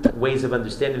ways of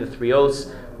understanding the 3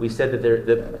 oaths. We said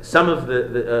that some of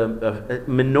the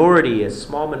minority, a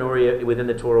small minority within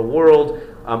the Torah world,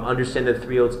 understand that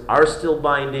 3 oaths are still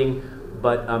binding,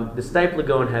 but the Steipler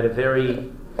Gaon had a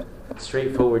very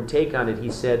straightforward take on it.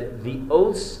 He said, the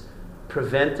oaths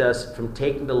prevent us from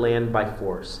taking the land by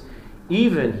force.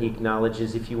 Even, he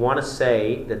acknowledges, if you want to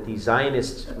say that the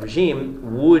Zionist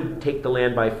regime would take the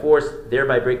land by force,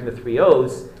 thereby breaking the 3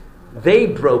 oaths, they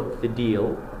broke the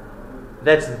deal.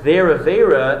 That's their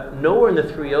avera. Nowhere in the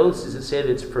 3 oaths does it say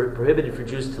that it's prohibited for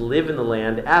Jews to live in the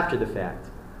land after the fact.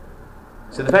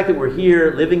 So the fact that we're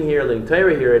here, living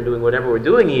Torah here, and doing whatever we're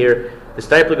doing here, the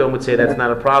Steipler Gaon would say that's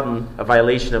not a problem, a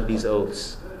violation of these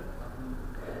oaths.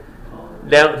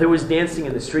 Now, there was dancing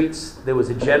in the streets. There was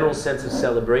a general sense of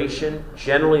celebration,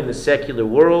 generally in the secular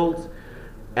world,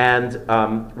 and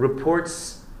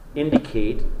reports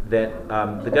indicate that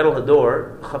the Gadol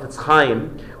Hador, Chafetz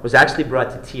Chaim, was actually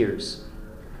brought to tears.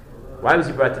 Why was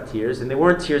he brought to tears? And they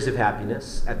weren't tears of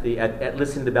happiness at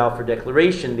listening to the Balfour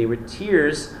Declaration. They were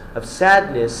tears of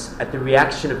sadness at the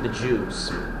reaction of the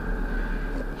Jews.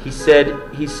 He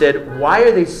said, why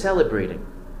are they celebrating?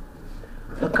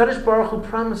 HaKadosh Baruch Hu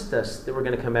promised us that we're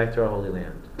going to come back to our Holy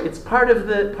Land. It's part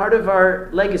of our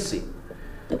legacy.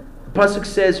 The pasuk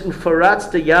says,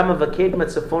 "Ufaratz yama v'ked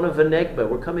matzafona v'negba."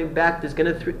 We're coming back. There's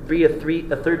going to be a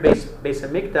third Beis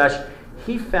Hamikdash.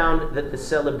 He found that the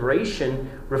celebration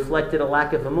reflected a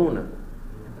lack of emunah.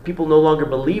 People no longer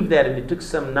believe that, and it took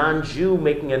some non-Jew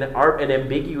making an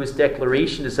ambiguous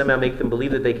declaration to somehow make them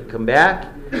believe that they could come back.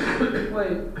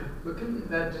 Wait, but couldn't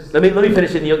that just... Let me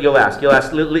finish it, and you'll ask. Hear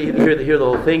the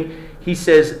whole thing. He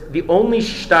says the only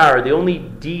shtar, the only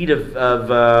deed of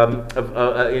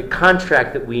a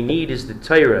contract that we need is the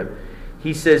Torah.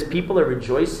 He says people are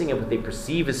rejoicing at what they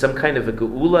perceive as some kind of a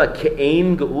geula,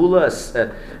 ke'ain geula,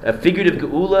 a figurative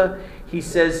geula. He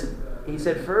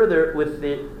said further, with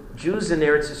the Jews in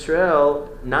Eretz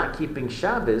Yisrael not keeping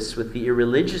Shabbos, with the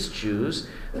irreligious Jews,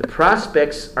 the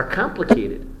prospects are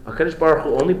complicated. HaKadosh Baruch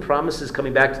Hu only promises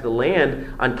coming back to the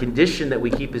land on condition that we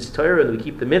keep His Torah and we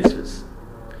keep the mitzvahs.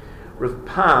 Rav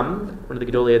Pam, one of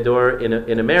the Gedolei Hador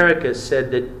in America, said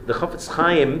that the Chafetz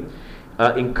Chaim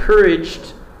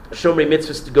encouraged Shomrei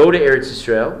mitzvahs to go to Eretz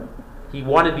Yisrael. He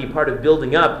wanted to be part of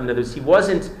building up. In other words, he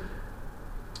wasn't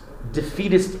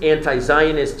defeatist,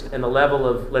 anti-Zionist in the level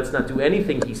of let's not do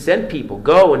anything. He sent people,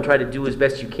 go and try to do as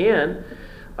best you can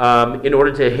in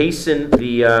order to hasten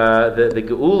the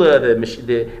Geula,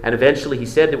 and eventually he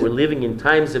said that we're living in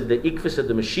times of the Ikvus of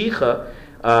the Mashiach,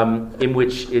 in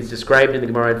which is described in the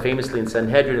Gemara and famously in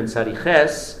Sanhedrin and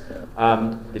Sariches.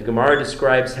 The Gemara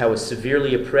describes how a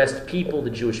severely oppressed people, the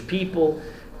Jewish people,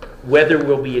 whether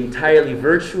we'll be entirely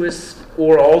virtuous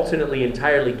or alternately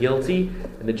entirely guilty,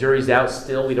 and the jury's out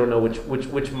still, we don't know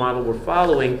which model we're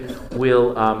following,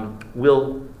 will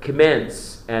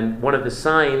commence. And one of the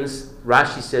signs,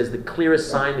 Rashi says, the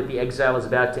clearest sign that the exile is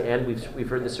about to end, we've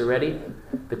heard this already,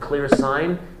 the clearest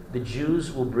sign, the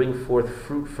Jews will bring forth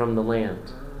fruit from the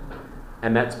land.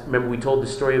 And that's, remember we told the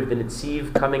story of the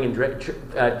Netziv coming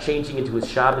and changing into his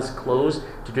Shabbos clothes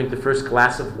to drink the first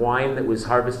glass of wine that was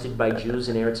harvested by Jews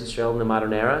in Eretz Yisrael in the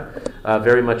modern era,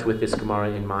 very much with this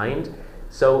Gemara in mind.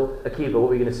 So, Akiva, what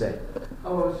were you going to say?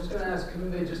 Oh, I was just going to ask,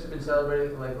 couldn't they just have been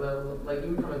celebrating, like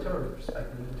even from a Torah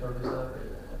perspective, the Torah was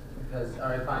celebrating? Because, all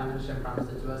right, fine, Hashem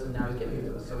promised it to us, and now He's giving it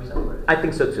to us, so we celebrate it. I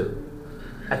think so too.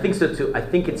 I think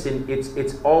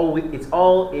it's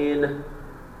all in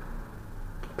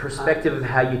perspective of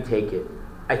how you take it.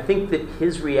 I think that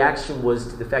his reaction was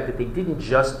to the fact that they didn't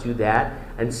just do that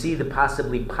and see the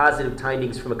possibly positive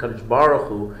tidings from HaKadosh Baruch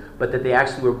Hu, but that they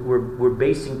actually were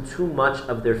basing too much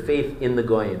of their faith in the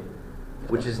Goyim,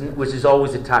 which is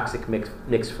always a toxic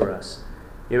mix for us.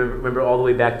 You remember all the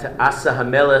way back to Asa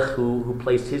HaMelech, who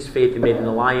placed his faith and made an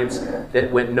alliance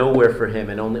that went nowhere for him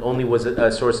and only was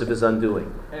a source of his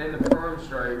undoing. And in the Purim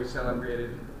story, we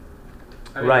celebrated.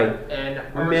 Right. And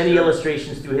many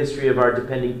illustrations through history of our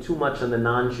depending too much on the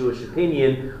non-Jewish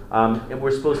opinion, and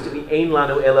we're supposed to be Ein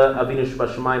Lanu Ela Avinu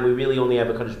Shebashamayim. We really only have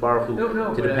a Kadosh Baruch Hu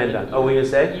to depend on. Oh, what are you going to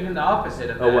say? Even the opposite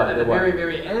of that. At the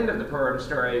very end of the Purim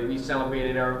story, we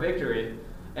celebrated our victory.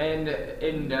 And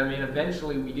I mean,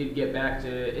 eventually we did get back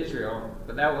to Israel,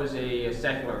 but that was a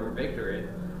secular victory.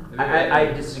 I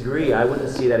disagree. I wouldn't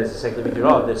see that as a secular victory at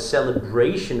all. The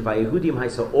celebration by Yehudim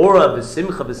Haisa Ora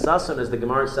V'Simcha V'Sason, as the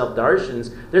Gemara itself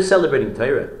darshans, they're celebrating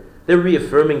Torah. They're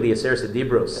reaffirming the Aseret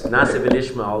Dibros, Nasev and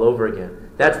Ishma all over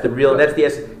again. That's the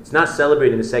essence. It's not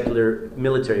celebrating the secular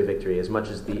military victory as much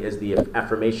as the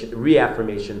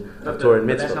reaffirmation of Torah and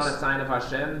mitzvahs. That's not a sign of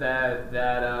Hashem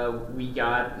that we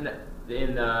got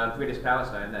in British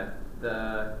Palestine.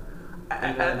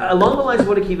 Along the lines of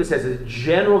what Akiva says, a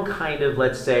general kind of,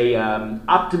 let's say,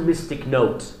 optimistic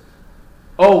note.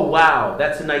 Oh, wow,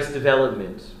 that's a nice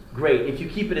development. Great, if you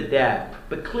keep it at that.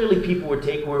 But clearly people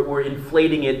were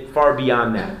inflating it far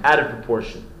beyond that, out of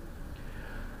proportion.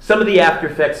 Some of the after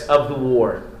effects of the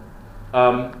war.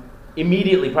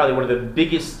 Immediately, probably one of the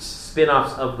biggest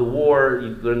spin-offs of the war,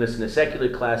 you learned this in a secular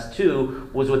class too,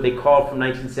 was what they called from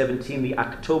 1917 the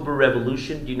October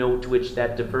Revolution. Do you know to which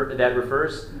that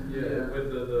refers? Yeah,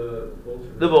 with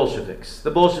the Bolsheviks.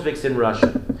 The Bolsheviks in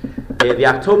Russia. The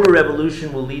October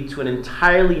Revolution will lead to an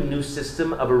entirely new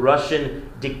system of a Russian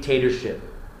dictatorship.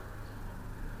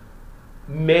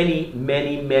 Many,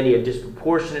 a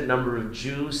disproportionate number of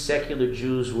Jews, secular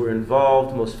Jews, were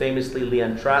involved, most famously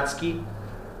Leon Trotsky,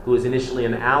 who was initially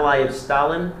an ally of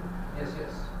Stalin. Yes.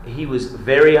 He was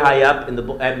very high up, and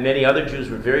many other Jews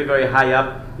were very, very high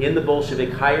up in the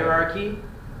Bolshevik hierarchy.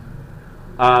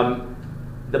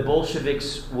 The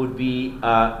Bolsheviks would be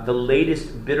the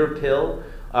latest bitter pill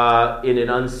in an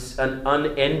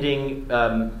unending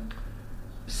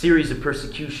series of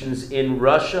persecutions in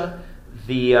Russia.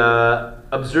 The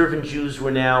observant Jews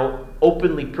were now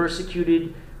openly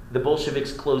persecuted. The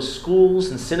Bolsheviks closed schools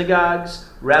and synagogues.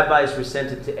 Rabbis were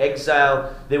sent into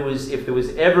exile. If there was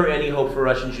ever any hope for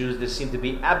Russian Jews, there seemed to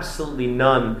be absolutely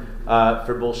none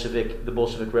for the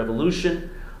Bolshevik Revolution.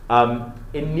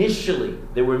 Initially,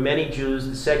 there were many Jews,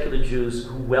 the secular Jews,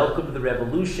 who welcomed the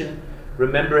revolution.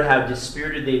 Remember how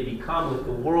dispirited they had become with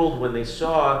the world when they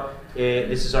saw,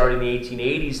 this is already in the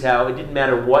 1880s, how it didn't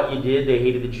matter what you did, they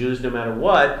hated the Jews no matter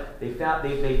what. They felt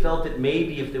that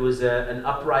maybe if there was an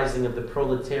uprising of the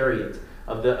proletariat,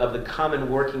 of the common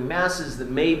working masses, that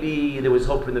maybe there was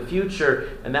hope in the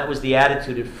future, and that was the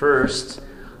attitude at first.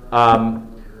 Well,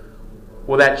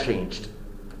 that changed.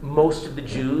 Most of the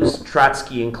Jews,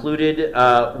 Trotsky included,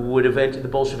 the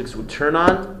Bolsheviks would turn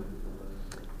on,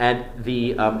 and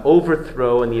the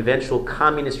overthrow and the eventual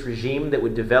communist regime that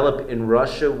would develop in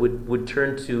Russia would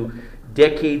turn to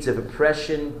decades of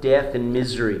oppression, death, and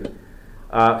misery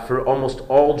for almost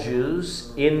all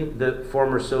Jews in the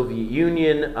former Soviet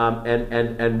Union,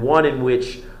 and one in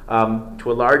which,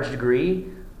 to a large degree,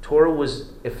 Torah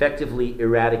was effectively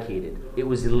eradicated. It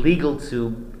was illegal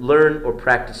to learn or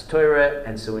practice Torah,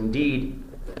 and so indeed,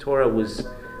 Torah was,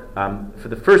 for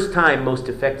the first time, most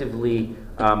effectively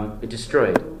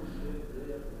destroyed.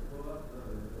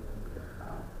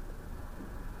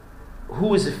 Who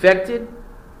was affected?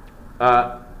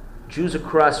 Jews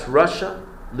across Russia,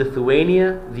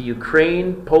 Lithuania, the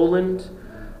Ukraine, Poland,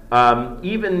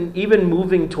 even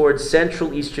moving towards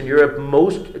Central Eastern Europe.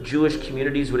 Most Jewish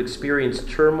communities would experience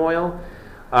turmoil.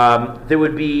 There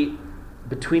would be,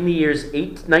 between the years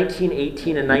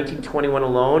 1918 and 1921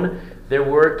 alone, there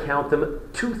were, count them,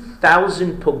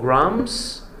 2,000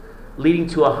 pogroms, leading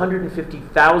to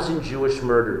 150,000 Jewish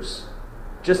murders,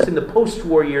 just in the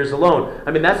post-war years alone.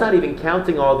 I mean, that's not even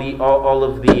counting all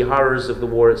of the horrors of the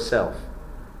war itself.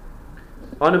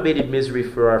 Unabated misery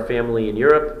for our family in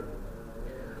Europe.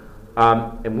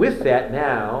 And with that,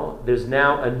 there's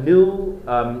now a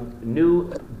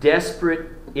new desperate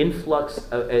influx,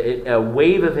 a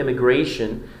wave of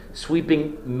immigration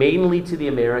sweeping mainly to the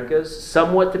Americas,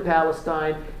 somewhat to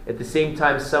Palestine, at the same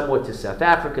time somewhat to South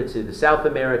Africa, to South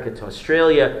America, to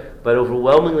Australia, but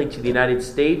overwhelmingly to the United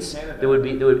States. And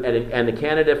to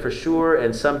Canada for sure,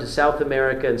 and some to South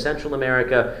America and Central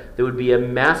America. There would be a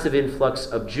massive influx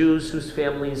of Jews whose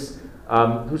families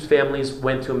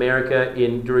went to America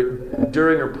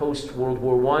during or post World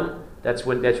War I. That's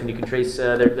when you can trace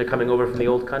they're coming over from the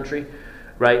old country,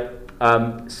 right?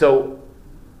 So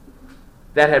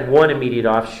that had one immediate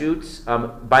offshoot.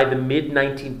 By the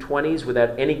mid-1920s,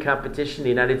 without any competition, the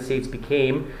United States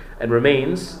became, and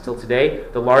remains till today,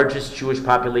 the largest Jewish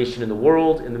population in the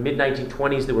world. In the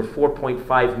mid-1920s, there were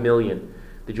 4.5 million.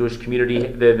 The Jewish community,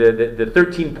 the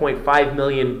 13.5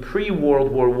 million pre-World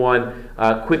War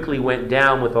I quickly went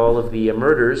down with all of the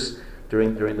murders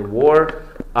during the war.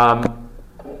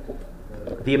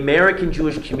 The American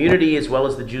Jewish community, as well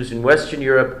as the Jews in Western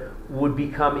Europe, would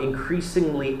become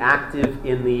increasingly active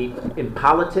in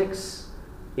politics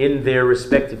in their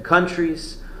respective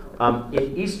countries.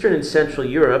 In Eastern and Central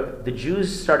Europe, the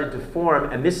Jews started to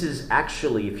form, and this is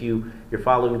actually, if you're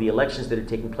following the elections that are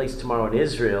taking place tomorrow in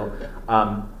Israel,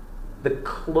 the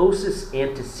closest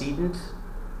antecedent,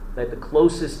 the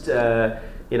closest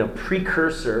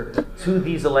precursor to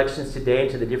these elections today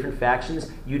and to the different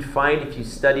factions, you'd find if you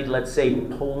studied, let's say,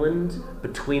 Poland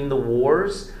between the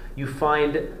wars, you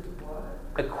find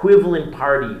equivalent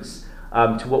parties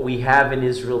to what we have in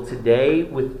Israel today,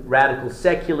 with radical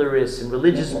secularists and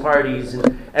religious parties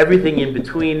and everything in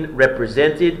between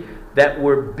represented, that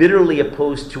were bitterly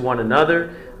opposed to one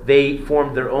another. They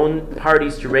formed their own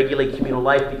parties to regulate communal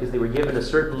life because they were given a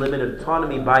certain limit of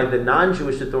autonomy by the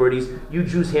non-Jewish authorities. You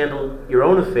Jews handle your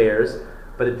own affairs.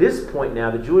 But at this point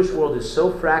now, the Jewish world is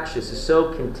so fractious, is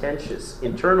so contentious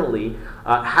internally.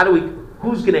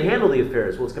 Who's going to handle the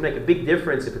affairs? Well, it's going to make a big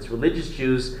difference if it's religious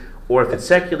Jews or if it's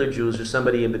secular Jews or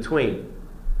somebody in between.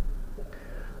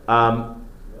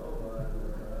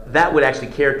 That would actually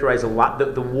characterize a lot,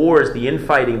 the wars, the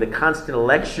infighting, the constant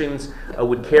elections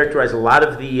would characterize a lot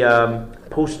of the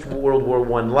post-World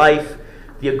War I life.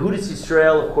 The Agudas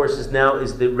Yisrael, of course, is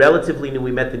the relatively new,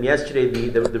 we met them yesterday,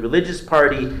 the religious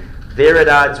party. They're at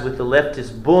odds with the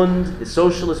leftist Bund, the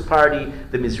Socialist Party,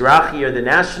 the Mizrahi or the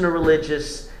National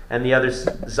Religious, and the others,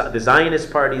 the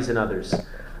Zionist parties and others.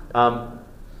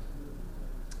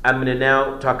 I'm going to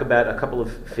now talk about a couple of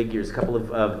figures, a couple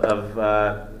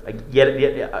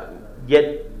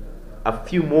yet a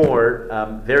few more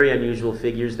very unusual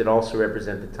figures that also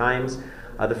represent the times.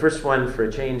 The first one, for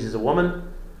a change, is a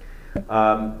woman.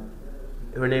 Her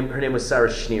name was Sarah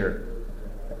Schneer.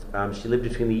 She lived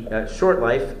between the short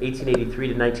life, 1883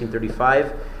 to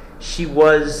 1935. She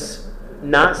was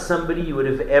not somebody you would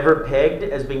have ever pegged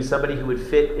as being somebody who would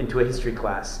fit into a history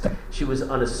class. She was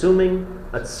unassuming,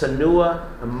 a tsanua,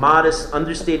 a modest,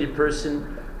 understated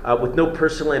person with no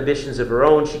personal ambitions of her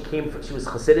own. She was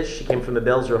Hasidish. She came from the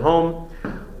Belzer home,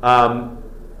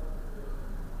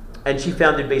 and she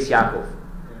founded Beis Yaakov.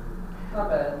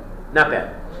 Not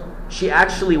bad. She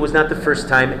actually was not the first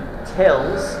time.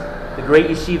 The great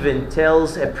yeshiva in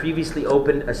Telz had previously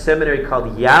opened a seminary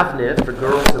called Yavne for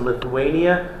girls in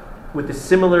Lithuania, with a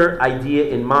similar idea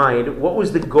in mind. What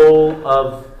was the goal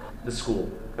of the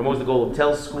school? And what was the goal of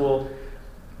Telz school?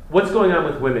 What's going on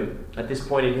with women at this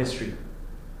point in history?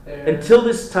 Until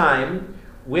this time,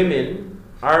 women,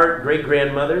 our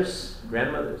grandmothers,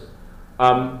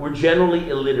 were generally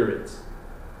illiterate.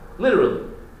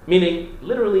 Meaning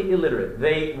literally illiterate.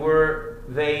 They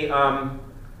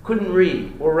couldn't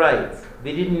read or write.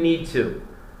 They didn't need to.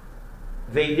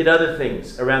 They did other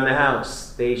things around the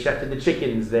house. They shechted the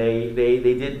chickens. They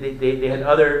had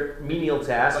other menial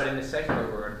tasks. But in the secular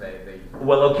world,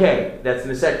 Well, okay, that's in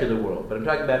the secular world. But I'm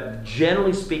talking about,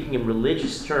 generally speaking, in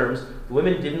religious terms,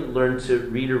 women didn't learn to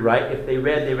read or write. If they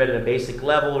read at a basic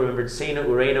level. Remember, Tseina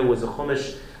Urena was a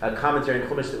Chumash, a commentary on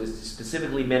Chumash that was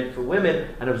specifically meant for women,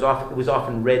 and it was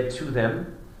often read to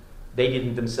them. They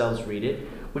didn't themselves read it,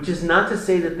 which is not to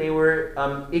say that they were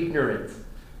ignorant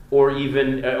or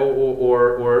even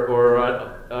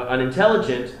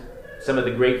unintelligent. Some of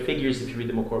the great figures, if you read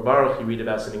the Makor Baruch, you read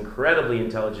about some incredibly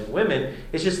intelligent women.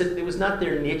 It's just that it was not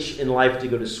their niche in life to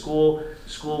go to school.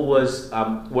 School was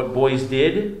what boys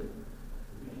did.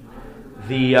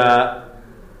 The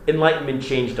Enlightenment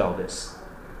changed all this.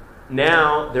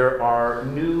 Now there are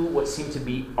new, what seem to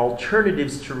be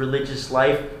alternatives to religious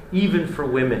life, even for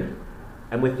women.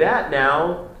 And with that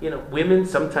now, women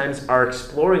sometimes are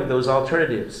exploring those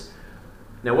alternatives.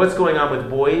 Now, what's going on with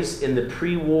boys in the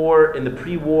pre-war and then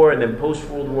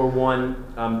post-World War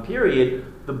I period?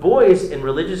 The boys in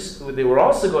religious, they were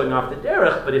also going off the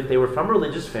derech, but if they were from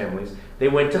religious families, they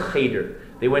went to cheder,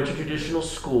 they went to traditional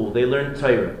school, they learned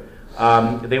Torah,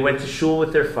 they went to shul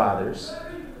with their fathers.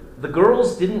 The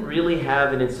girls didn't really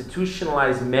have an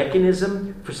institutionalized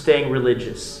mechanism for staying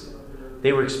religious.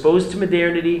 They were exposed to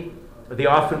modernity. They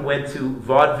often went to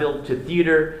vaudeville, to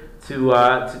theater, to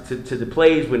the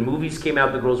plays. When movies came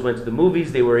out, the girls went to the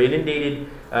movies. They were inundated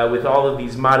with all of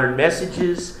these modern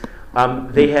messages.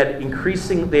 They had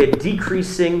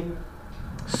decreasing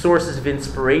sources of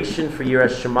inspiration for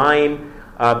Yiras Shamayim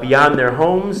beyond their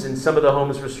homes, and some of the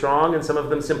homes were strong, and some of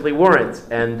them simply weren't.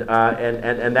 And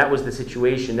that was the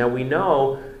situation. Now we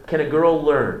know, can a girl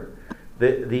learn?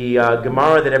 The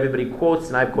Gemara that everybody quotes,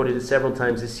 and I've quoted it several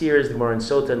times this year, is the Gemara in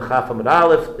Sota and Chaf Amud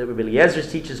Aleph that Rabbi Eliezer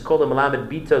teaches, Kol Melamed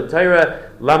Bito Torah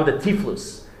Lamda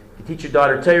Tiflus. You teach your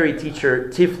daughter Torah, you teach her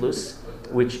Tiflus,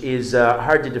 which is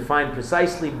hard to define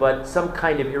precisely, but some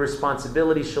kind of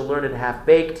irresponsibility. She'll learn it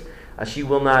half-baked. She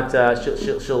will not,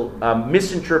 she'll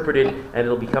misinterpret it, and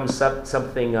it'll become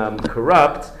something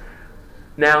corrupt.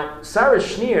 Now, Sarah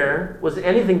Schneer was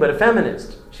anything but a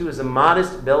feminist. She was a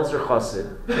modest Belzer Chassid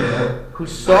who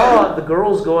saw the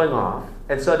girls going off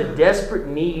and saw the desperate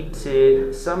need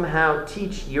to somehow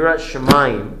teach Yiras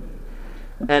Shamayim.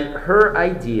 And her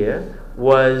idea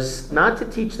was not to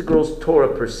teach the girls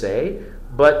Torah per se,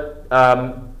 but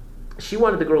she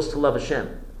wanted the girls to love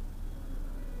Hashem.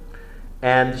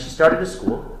 And she started a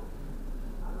school.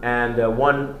 And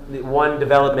one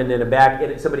development in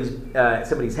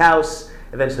somebody's house.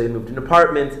 Eventually they moved to an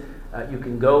apartment. You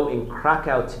can go in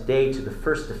Krakow today to the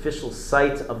first official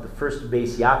site of the first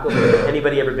Beis Yaakov.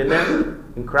 Anybody ever been there?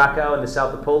 In Krakow, in the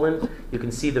south of Poland? You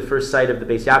can see the first site of the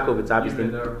Beis Yaakov. It's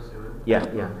obviously... Yeah.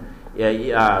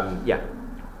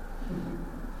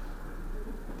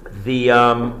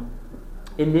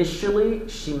 Initially,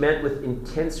 she met with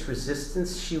intense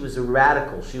resistance. She was a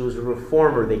radical. She was a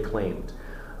reformer, they claimed.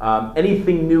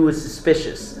 Anything new is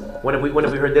suspicious. When have we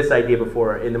heard this idea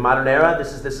before? In the modern era,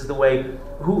 this is the way.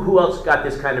 Who else got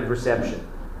this kind of reception?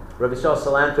 Rabbi Shaul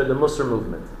Salanter, the Musar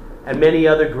movement, and many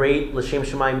other great L'Shem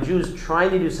Shamayim Jews trying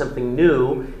to do something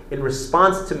new in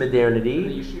response to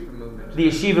modernity. The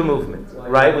Yeshiva movement,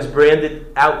 right, was branded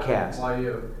outcast.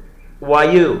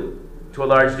 YU, to a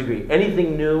large degree.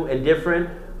 Anything new and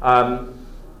different.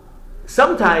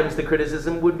 Sometimes the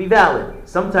criticism would be valid.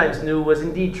 Sometimes new was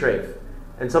indeed treif.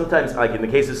 And sometimes, like in the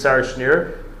case of Sarah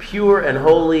Schneer, pure and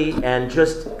holy, and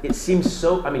just, it seems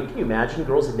so, can you imagine?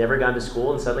 Girls had never gone to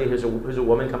school, and suddenly here's a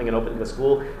woman coming and opening a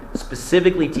school,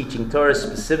 specifically teaching Torah,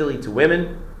 specifically to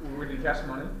women. Were you cast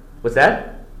money? What's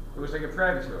that? It was like a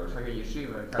private school. It was like a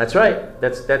yeshiva. That's right.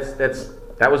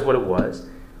 That was what it was.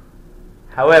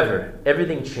 However,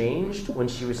 everything changed when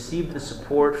she received the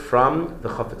support from the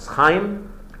Chafetz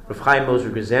Chaim, Rav Chaim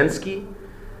Moser Grzensky,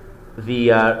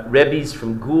 the Rebbes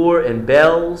from Gur and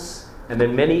Belz, and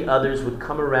then many others would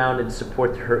come around and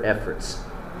support her efforts.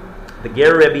 The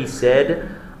Ger Rebbe said,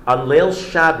 on Leil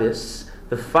Shabbos,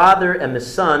 the father and the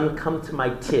son come to my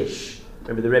tish.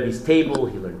 Remember the Rebbe's table?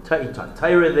 He taught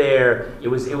Torah there. It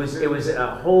was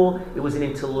an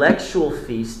intellectual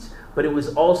feast, but it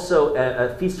was also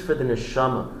a feast for the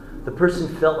neshama. The person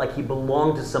felt like he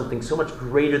belonged to something so much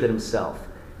greater than himself.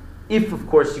 If, of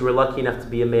course, you were lucky enough to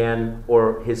be a man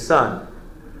or his son.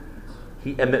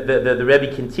 The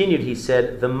Rebbe continued, he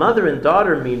said, the mother and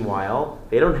daughter, meanwhile,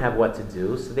 they don't have what to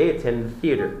do, so they attend the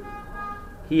theater.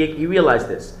 He realized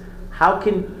this. How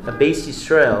can a Beis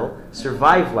Yisrael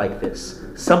survive like this?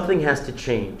 Something has to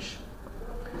change.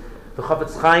 The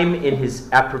Chafetz Chaim, in his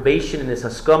approbation, in his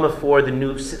haskama for the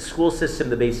new school system,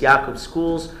 the Beis Yaakov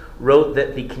schools, wrote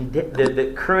that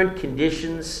the current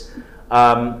conditions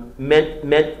meant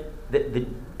that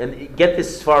and get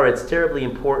this far, it's terribly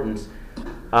important.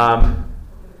 The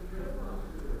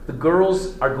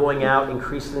girls are going out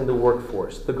increasingly in the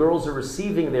workforce. The girls are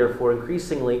receiving, therefore,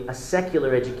 increasingly a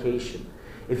secular education.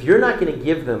 If you're not going to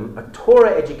give them a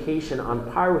Torah education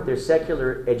on par with their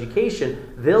secular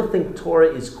education, they'll think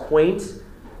Torah is quaint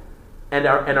and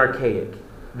archaic.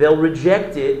 They'll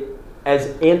reject it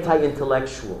as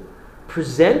anti-intellectual.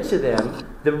 Present to them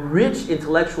the rich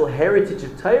intellectual heritage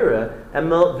of Torah,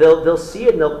 and they'll see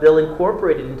it and they'll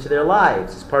incorporate it into their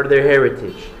lives as part of their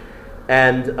heritage.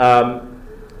 And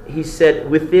he said,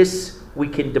 with this, we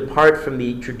can depart from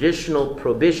the traditional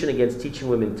prohibition against teaching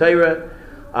women Torah.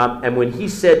 And when he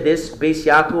said this, Beis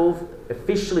Yaakov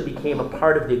officially became a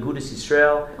part of the Agudas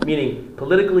Yisrael, meaning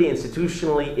politically,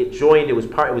 institutionally, it joined. It was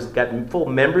got full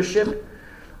membership.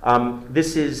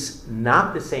 This is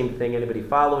not the same thing. Anybody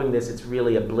following this? It's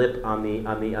really a blip on the.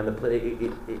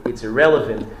 It's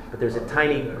irrelevant. But there's a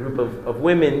tiny group of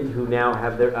women who now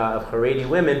have their of Haredi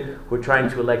women who are trying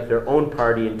to elect their own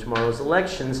party in tomorrow's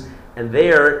elections, and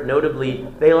notably,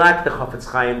 they lack the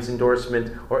Chafetz Chaim's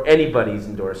endorsement or anybody's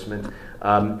endorsement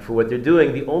for what they're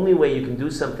doing. The only way you can do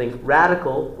something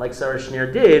radical, like Sarah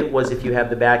Schneer did, was if you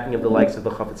have the backing of the likes of the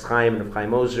Chafetz Chaim and of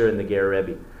Chaim Ozer and the Ger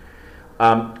Rebbe.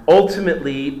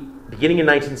 Ultimately, beginning in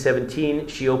 1917,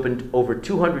 she opened over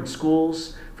 200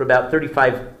 schools for about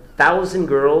 35,000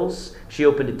 girls. She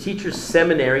opened a teachers'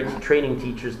 seminary to training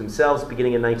teachers themselves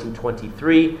beginning in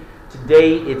 1923.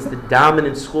 Today, it's the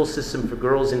dominant school system for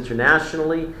girls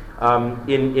internationally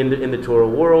in the Torah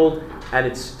world. And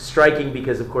it's striking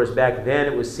because, of course, back then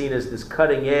it was seen as this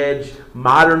cutting-edge,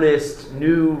 modernist,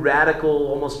 new, radical,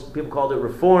 almost people called it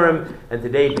reform. And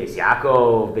today, Beis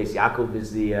Yaakov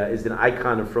is an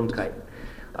icon of Frumkeit.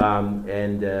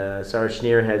 Sarah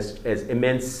Schneer has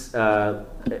immense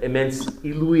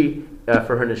ilui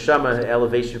for her neshama,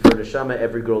 elevation for her neshama.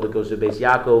 Every girl that goes to Beis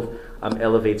Yaakov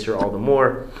elevates her all the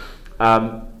more.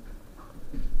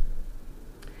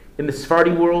 In the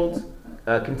Sephardi world,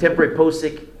 contemporary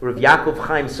posik Rav Yaakov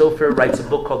Chaim Sofer writes a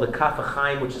book called the Kaf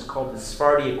HaChaim, which is called the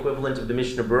Sephardi equivalent of the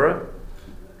Mishnah Berurah.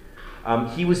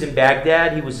 He was in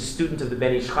Baghdad. He was a student of the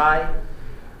Ben Ish Chai.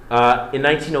 In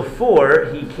 1904,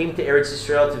 he came to Eretz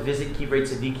Yisrael to visit Kivrei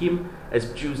Tzadikim,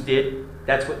 as Jews did.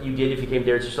 That's what you did if you came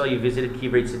to Eretz Yisrael. You visited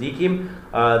Kivrei Tzadikim,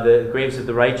 the graves of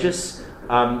the righteous.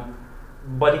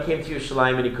 But he came to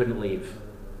Yerushalayim and he couldn't leave.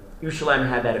 Yerushalayim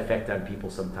had that effect on people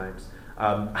sometimes.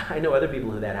 I know other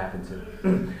people who that happened to.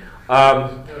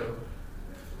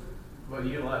 Well,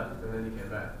 you left and then you came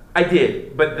back. I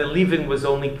did, but the leaving was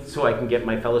only so I can get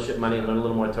my fellowship money and learn a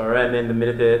little more Torah. And then the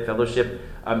minute the fellowship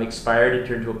expired, it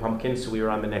turned to a pumpkin. So we were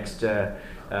on the next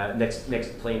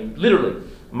plane. Literally,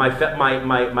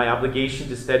 my obligation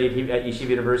to study at Yeshiva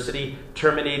University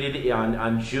terminated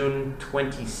on June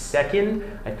 22nd.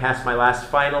 I passed my last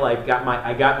final. I got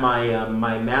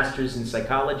my master's in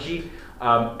psychology,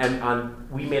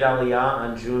 and we made Aliyah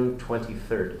on June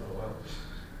 23rd.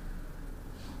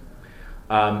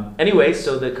 Anyway,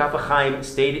 so the Kaf HaChaim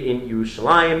stayed in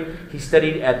Yerushalayim. He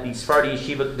studied at the Sephardi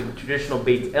yeshiva, the traditional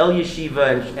Beit El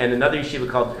yeshiva, and another yeshiva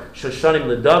called Shoshanim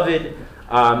LeDavid.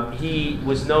 He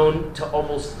was known to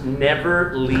almost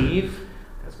never leave.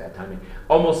 That's bad timing.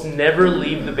 Almost never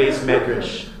leave the Beis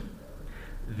Medrash.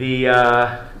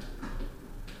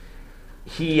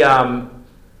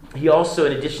 He also,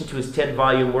 in addition to his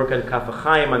 10-volume work on Kaf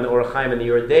HaChaim, on the Orach Chaim and the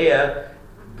Yoreh,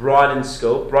 broad in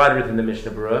scope, broader than the Mishnah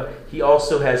Berurah. He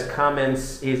also has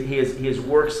comments, he has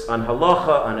works on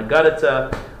halacha, on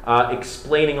Agadata,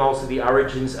 explaining also the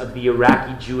origins of the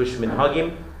Iraqi Jewish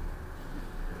minhagim.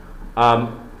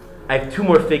 I have two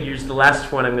more figures. The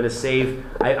last one I'm going to save.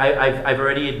 I've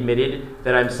already admitted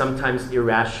that I'm sometimes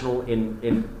irrational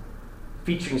in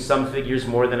featuring some figures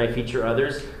more than I feature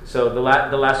others. So the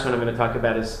last one I'm going to talk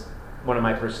about is one of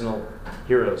my personal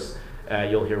heroes.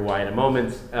 You'll hear why in a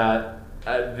moment.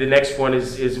 The next one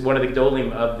is one of the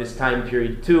Gedolim of this time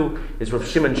period too, is Rav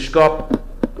Shimon Shkop,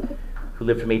 who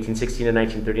lived from 1816 to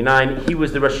 1939. He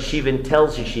was the Rosh Yeshiva in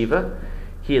Telz Yeshiva.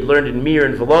 He had learned in Mir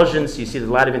and Volozhin, so you see there's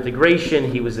a lot of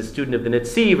integration. He was a student of the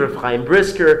Netziv, Rav Chaim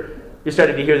Brisker. You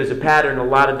started to hear there's a pattern. A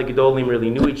lot of the Gedolim really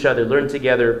knew each other, learned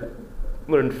together,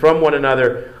 learned from one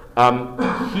another. Rav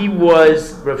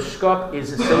Shkop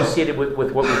is associated with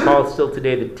what we call still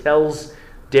today the Telz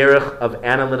derech of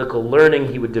analytical learning.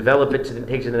 He would develop it to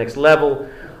take to the next level.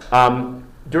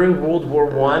 During World War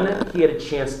I, he had a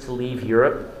chance to leave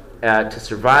Europe to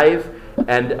survive,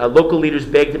 and local leaders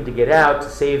begged him to get out to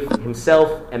save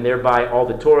himself and thereby all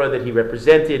the Torah that he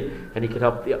represented, and he could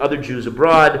help the other Jews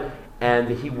abroad, and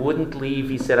he wouldn't leave.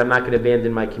 He said, I'm not going to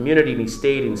abandon my community, and he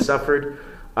stayed and suffered.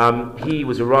 He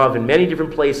was a Rav in many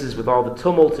different places with all the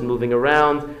tumult and moving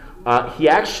around. He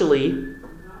actually,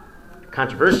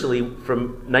 controversially,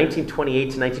 from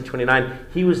 1928 to 1929,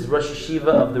 he was the Rosh Yeshiva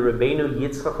of the Rabbeinu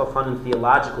Yitzchak Elchanan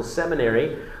Theological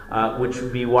Seminary, which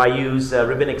would be YU's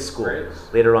rabbinic school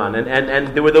later on. And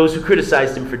there were those who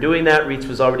criticized him for doing that. Ritz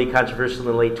was already controversial in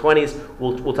the late 20s.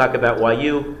 We'll talk about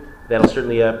YU. That'll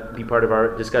certainly be part of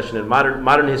our discussion in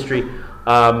modern history.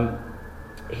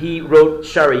 He wrote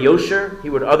Shara Yosher. He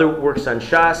wrote other works on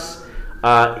Shas.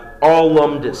 All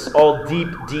lumdus, all deep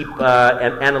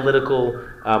and analytical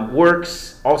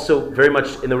works, also very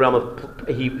much in the realm of,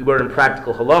 he wrote in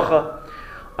practical halacha.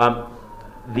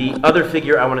 The other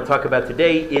figure I want to talk about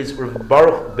today is Rav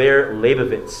Baruch Ber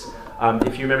Leibovitz.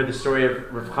 If you remember the story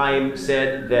of Rav Chaim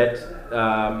said that,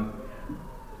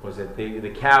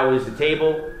 the cow is the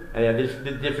table, And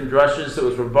the different drushes. So it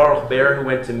was Rav Baruch Ber who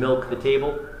went to milk the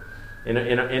table, in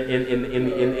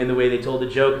the way they told the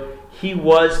joke. He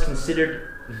was considered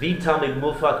the Talmid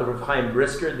Mufak of Rav Chaim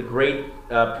Brisker, the great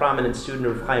prominent student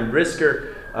of Rav Chaim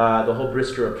Brisker, the whole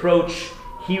Brisker approach.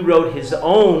 He wrote his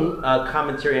own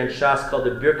commentary on Shas called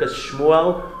the Birkas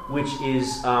Shmuel, which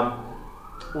is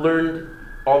learned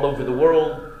all over the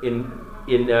world in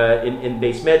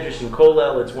Beis Medrash and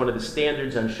Kollel. It's one of the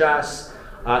standards on Shas.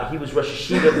 He was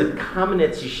Rosh Yeshiva of the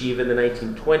Kamenetz Yeshiva in the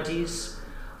 1920s.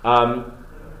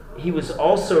 He was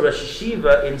also Rosh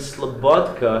Yeshiva in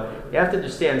Slobodka. You have to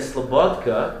understand,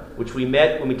 Slobodka, which we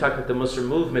met when we talked about the Musar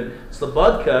movement,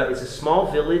 Slobodka is a small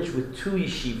village with two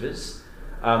yeshivas,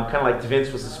 kind of like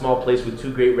Dvinsk was a small place with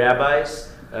two great rabbis,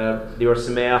 the Or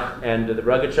Sameach and the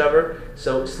Rogachover.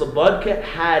 So Slobodka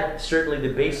had certainly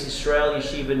the Beis Yisrael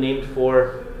yeshiva named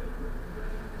for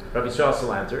Rabbi Yisrael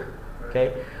Salanter,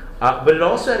 okay? But it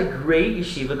also had a great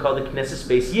yeshiva called the Knesset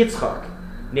Beis Yitzchak,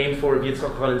 named for Rabbi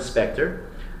Yitzchak Khan Inspector.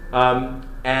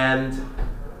 And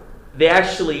they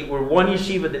actually were one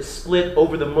yeshiva that split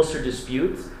over the Musar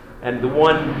dispute, and the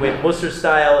one went Musar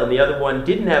style and the other one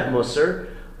didn't have Musar.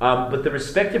 But the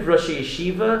respective Rosh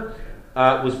Yeshiva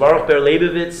was Baruch Ber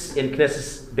Leibovitz in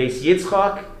Knesset Beis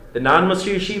Yitzchak, the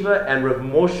non-Musar yeshiva, and Rav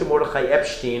Moshe Mordechai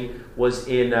Epstein was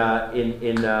in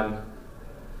Knesset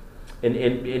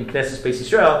Beis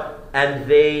Yisrael, and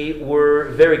they were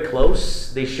very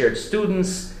close. They shared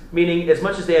students, meaning as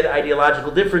much as they had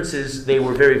ideological differences, they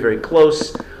were very, very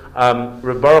close.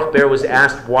 Rav Baruch Ber was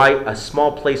asked why a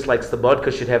small place like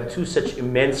Slobodka should have two such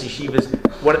immense yeshivas,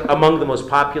 one among the most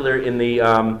popular in the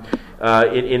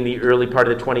early part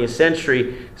of the 20th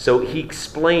century. So he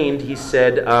explained, he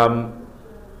said,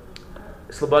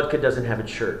 Slobodka doesn't have a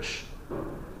church.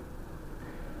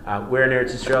 Where in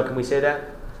Eretz Yisrael can we say that?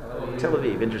 Tel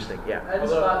Aviv, interesting, yeah.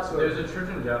 There's a church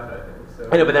in Jaffa, I think. So.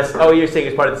 I know, but that's, you're saying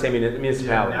it's part of the same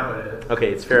municipality. Yeah, now it is. Okay,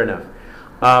 it's fair enough.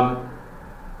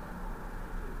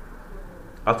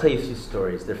 I'll tell you a few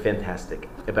stories. They're fantastic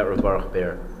about Rav Baruch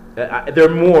Ber. There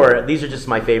are more. These are just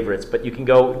my favorites, but you can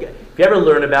go. If you ever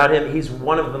learn about him, he's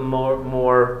one of the more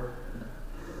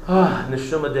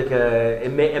neshumadik,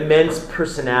 immense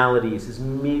personalities. His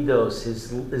midos,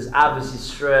 his Avos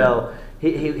Yisrael.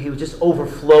 He was just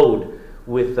overflowed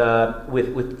with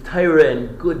Torah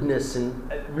and goodness,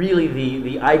 and really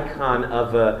the icon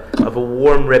of a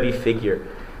warm Rebbe figure.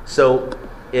 So.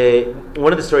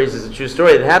 One of the stories is a true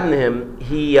story that happened to him.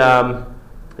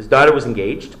 His daughter was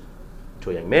engaged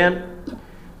to a young man,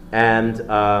 and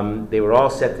they were all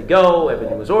set to go.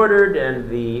 Everything was ordered,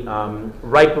 and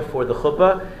right before the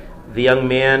chuppah, the young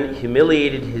man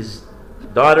humiliated his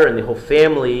daughter and the whole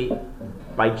family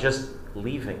by just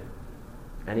leaving,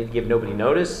 and he'd give nobody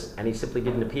notice, and he simply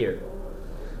didn't appear.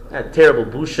 Terrible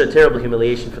busha, terrible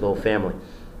humiliation for the whole family.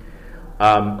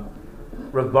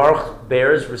 Rav Baruch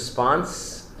Ber's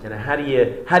response. And how do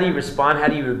you respond? How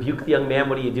do you rebuke the young man?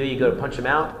 What do? You go to punch him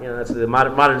out? That's the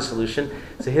modern solution.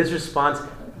 So his response,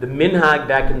 the minhag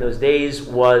back in those days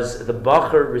was the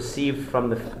bacher received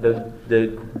from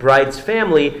the bride's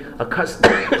family a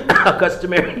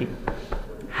customary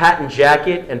hat and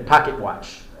jacket and pocket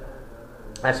watch.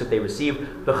 That's what they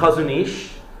received. The Chazon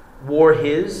Ish wore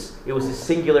his. It was a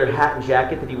singular hat and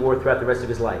jacket that he wore throughout the rest of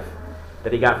his life,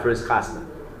 that he got for his chasna.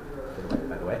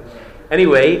 By the way.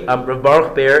 Anyway, Rav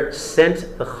Baruch Ber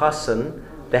sent the chassan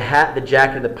the hat, the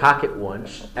jacket, and the pocket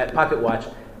watch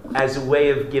as a way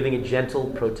of giving a gentle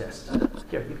protest.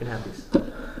 Here, you can have these.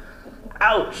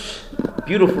 Ouch!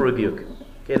 Beautiful rebuke.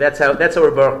 Okay, that's how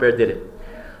Rav Baruch Ber did it.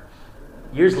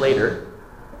 Years later,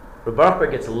 Rav Baruch Ber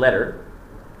gets a letter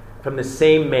from the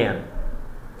same man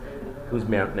who's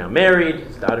now married.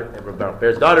 His daughter, Rav Baruch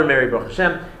Ber's daughter, married, Baruch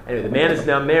Hashem. Anyway, the man is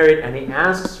now married, and he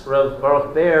asks Rav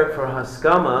Baruch Ber for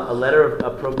haskama, a letter of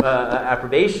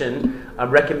approbation,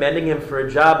 recommending him for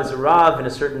a job as a rav in a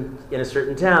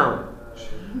certain town.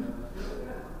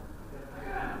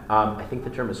 I think the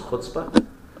term is chutzpah.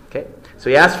 Okay, so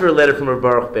he asks for a letter from Rav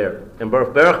Baruch Ber, and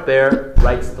Baruch Ber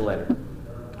writes the letter,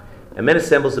 and then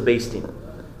assembles a beis din.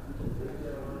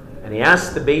 And he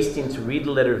asks the beis din to read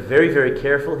the letter very, very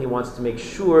careful. He wants to make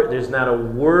sure there's not a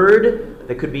word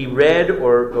that could be read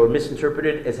or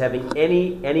misinterpreted as having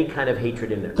any kind of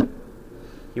hatred in there.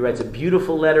 He writes a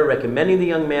beautiful letter recommending the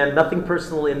young man, nothing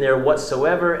personal in there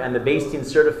whatsoever, and the beis din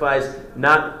certifies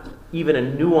not even a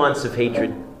nuance of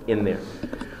hatred in there.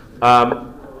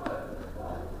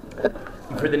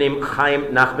 You've heard the name Chaim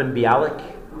Nachman Bialik?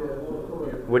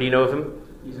 What do you know of him?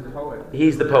 He's a poet.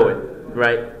 He's the poet,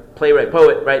 right? Playwright,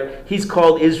 poet, right? He's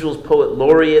called Israel's poet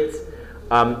laureate.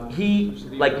 He,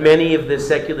 like many of the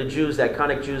secular Jews, the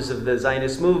iconic Jews of the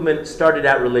Zionist movement, started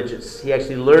out religious. He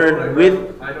actually learned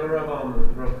with... I know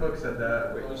Rav Kook said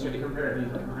that he compared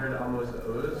Amos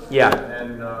Oz. Yeah.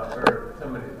 And, or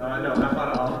somebody, no,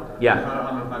 Echad Am. Yeah.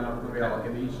 Echad Am and Echad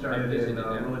and each started in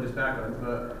religious backgrounds.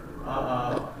 But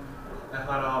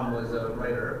Echad Am was a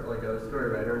writer, like a story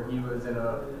writer, and he was in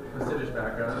a Hasidic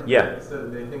background. Yeah. So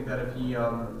they think that if he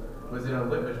was in a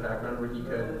Litvish background where he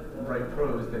could write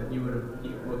prose, then he would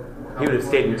have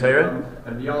stayed in Torah.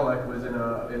 And Bialik was in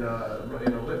a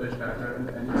Litvish background,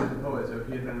 and he was a poet. So if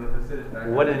he had been in a Hasidic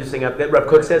background, what an interesting up. Rav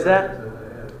Kook says that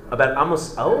about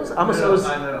Amos Oz. Amos Oz.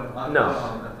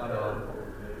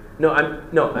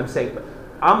 No, I'm saying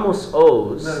Amos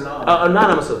Oz. Not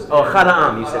Amos Oz. Oh, Echad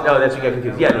Am. You said. Oh, that's what you got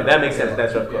confused. Yeah, no, that makes sense.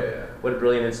 That's Rav Kook. What a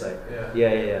brilliant insight.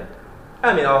 Yeah.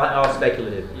 I mean, all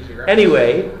speculative.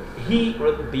 Anyway,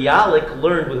 Bialik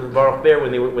learned with Baruch Ber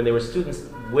when they were students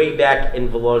way back in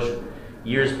Volozhin,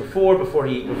 years before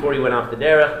he went off the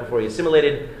derech, before he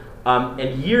assimilated,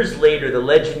 and years later, the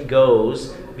legend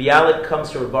goes, Bialik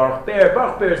comes from Baruch Ber.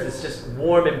 Baruch Ber is this just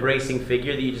warm, embracing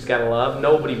figure that you just gotta love.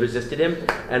 Nobody resisted him,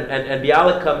 and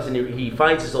Bialik comes and he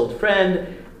finds his old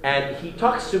friend. And he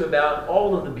talks to him about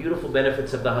all of the beautiful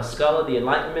benefits of the Haskalah, the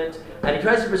Enlightenment, and he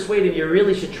tries to persuade him, you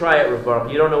really should try it, Rav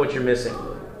Baruch, you don't know what you're missing.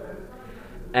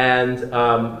 And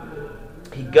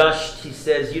he gushed, he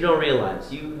says, you don't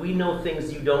realize, we know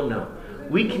things you don't know.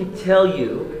 We can tell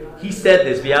you, he said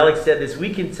this, Bialik said this,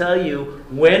 we can tell you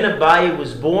when Abaye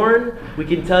was born, we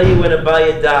can tell you when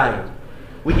Abaye died.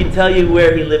 We can tell you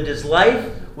where he lived his life,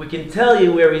 we can tell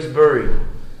you where he's buried.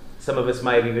 Some of us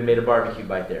might have even made a barbecue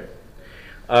bite there.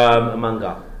 Among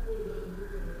God.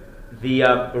 The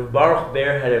Baruch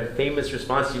Ber had a famous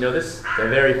response. You know this? It's a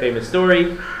very famous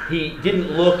story. He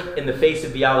didn't look in the face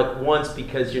of Bialik once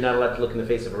because you're not allowed to look in the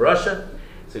face of a Russia.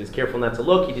 So he's careful not to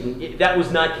look. That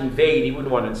was not conveyed. He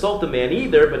wouldn't want to insult the man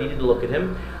either, but he didn't look at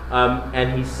him.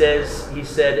 And he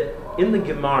said, in the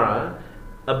Gemara,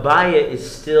 Abaye is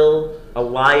still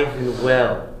alive and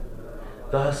well.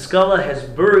 The Haskalah has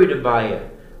buried Abaye.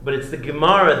 But it's the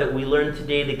Gemara that we learn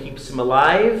today that keeps him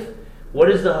alive. What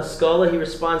is the Haskalah? He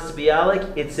responds to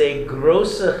Bialik. It's a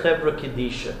grossa chevra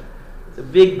kedisha. It's a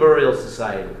big burial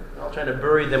society. All trying to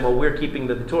bury them while we're keeping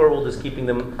the Torah world is keeping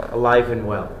them alive and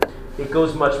well. It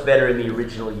goes much better in the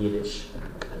original Yiddish.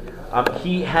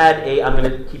 He had I'm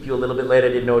going to keep you a little bit late. I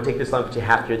didn't know it would take this long, but you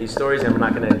have to hear these stories, and I'm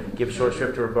not going to give short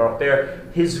shrift to Baruch Ber.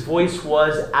 His voice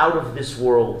was out of this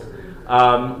world.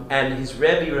 And his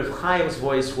Rebbe, Rav Chaim's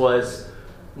voice was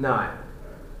not.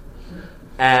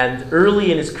 And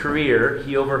early in his career,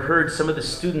 he overheard some of the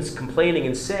students complaining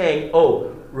and saying,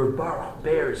 oh, Rav Baruch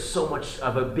Ber is so much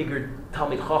of a bigger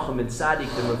Talmid Chacham and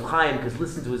Tzaddik than Rav Chaim, because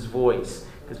listen to his voice,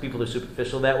 because people are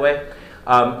superficial that way.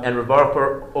 And Rav Baruch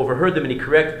Ber overheard them and he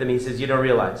corrected them. He says, you don't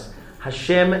realize,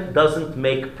 Hashem doesn't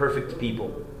make perfect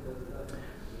people.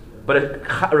 But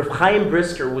Rav Chaim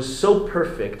Brisker was so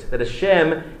perfect that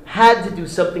Hashem had to do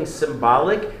something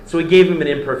symbolic, so he gave him an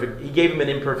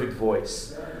imperfect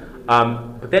voice.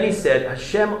 But then he said,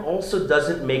 Hashem also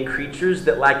doesn't make creatures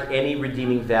that lack any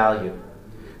redeeming value.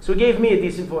 So he gave me a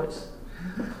decent voice.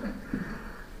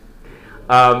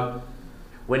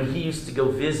 When he used to go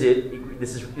visit,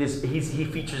 he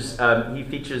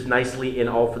features nicely in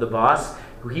All for the Boss.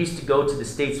 He used to go to the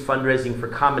state's fundraising for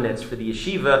Kamenetz for the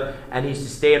yeshiva, and he used to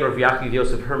stay in Rav Yaakov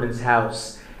Yosef Herman's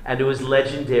house. And it was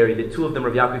legendary. The two of them,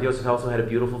 Rav Yaakov Yosef also had a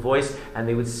beautiful voice, and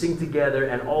they would sing together,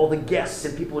 and all the guests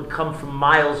and people would come from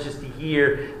miles just to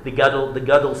hear the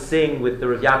Gadol sing with the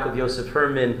Rav Yaakov Yosef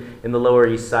Herman in the Lower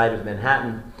East Side of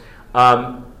Manhattan.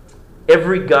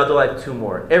 Every Gadol, I have two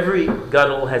more. Every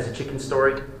Gadol has a chicken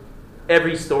story.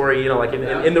 Every story, like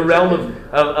in the realm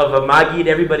of a Magid,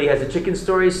 everybody has a chicken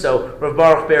story. So Rav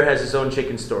Baruch Ber has his own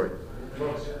chicken story.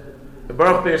 Rav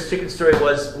Baruch Ber's chicken story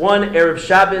was one Erev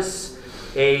Shabbos.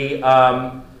 A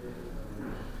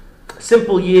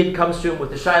simple Yid comes to him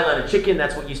with a shaila and a chicken.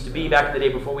 That's what used to be back in the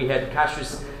day before we had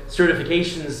kashrus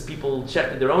certifications. People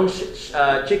checked their own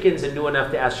chickens and knew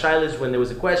enough to ask shailas when there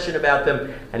was a question about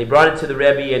them. And he brought it to the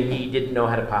Rebbe, and he didn't know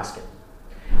how to paskin.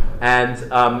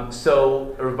 And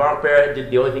so Rav Baruch Ber did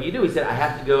the only thing he do. He said, I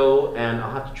have to go and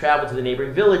I'll have to travel to the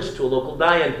neighboring village to a local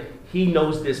dayan. He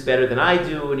knows this better than I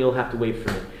do, and he'll have to wait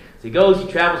for me. So he goes, he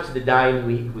travels to the dayan,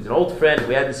 who was an old friend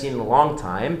we hadn't seen in a long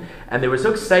time, and they were so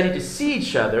excited to see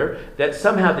each other that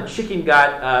somehow the chicken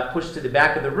got pushed to the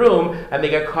back of the room, and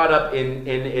they got caught up in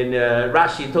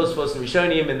Rashi and Tosfos and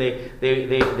Rishonim, and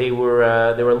they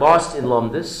were lost in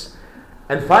Lomdus.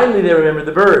 And finally they remembered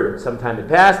the bird. Some time had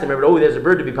passed, they remembered, there's a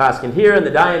bird to be paskin here, and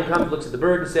the dayan comes, looks at the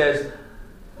bird and says,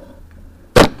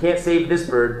 can't save this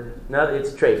bird. No,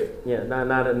 it's treif. Yeah,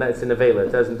 it's a nevela.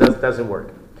 It doesn't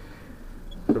work.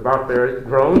 So Baruch Ber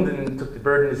groaned and took the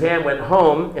bird in his hand, went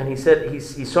home, and he said he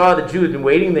saw the Jew had been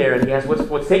waiting there, and he asked,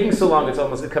 "What's taking so long? It's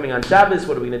almost coming on Shabbos.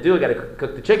 What are we going to do? I got to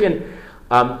cook the chicken."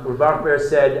 Baruch Ber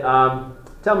said,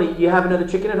 "Tell me, you have another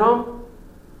chicken at home?"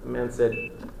 The man said,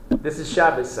 "This is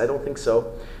Shabbos. I don't think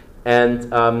so." And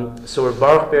so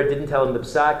Baruch Ber didn't tell him the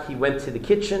psak. He went to the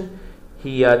kitchen.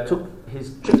 He took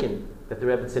his chicken that the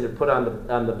Rebbetzin had put on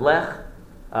the blech,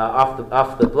 off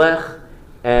the blech,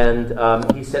 and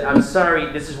he said, "I'm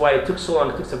sorry, this is why it took so long.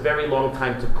 It took a very long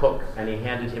time to cook." And he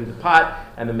handed him the pot,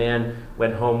 and the man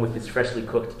went home with his freshly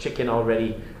cooked chicken all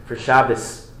ready for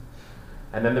Shabbos.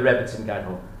 And then the Rebbetzin got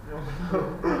home.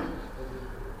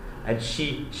 And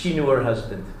she knew her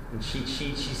husband. And she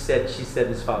said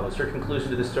as follows. Her conclusion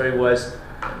to the story was,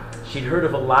 she'd heard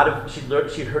of a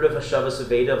Hashavas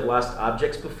Aveda of lost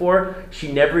objects before.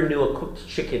 She never knew a cooked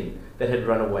chicken that had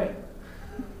run away.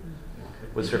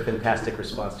 Was her fantastic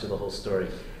response to the whole story.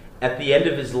 At the end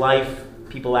of his life,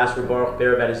 people asked Baruch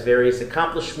Ber about his various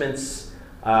accomplishments.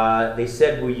 They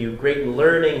said, "Were you great in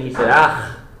learning?" He said,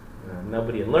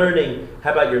 nobody in learning.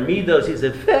 "How about your midos?" He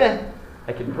said,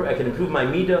 I can improve my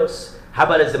midos. "How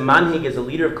about as a manhig, as a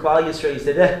leader of Klal Yisrael?" He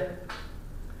said,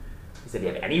 He said, "Do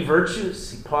you have any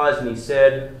virtues?" He paused and he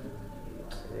said,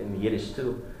 in Yiddish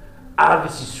too,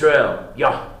 "Avos Yisrael,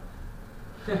 yeah."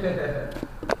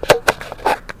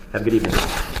 Have a good evening.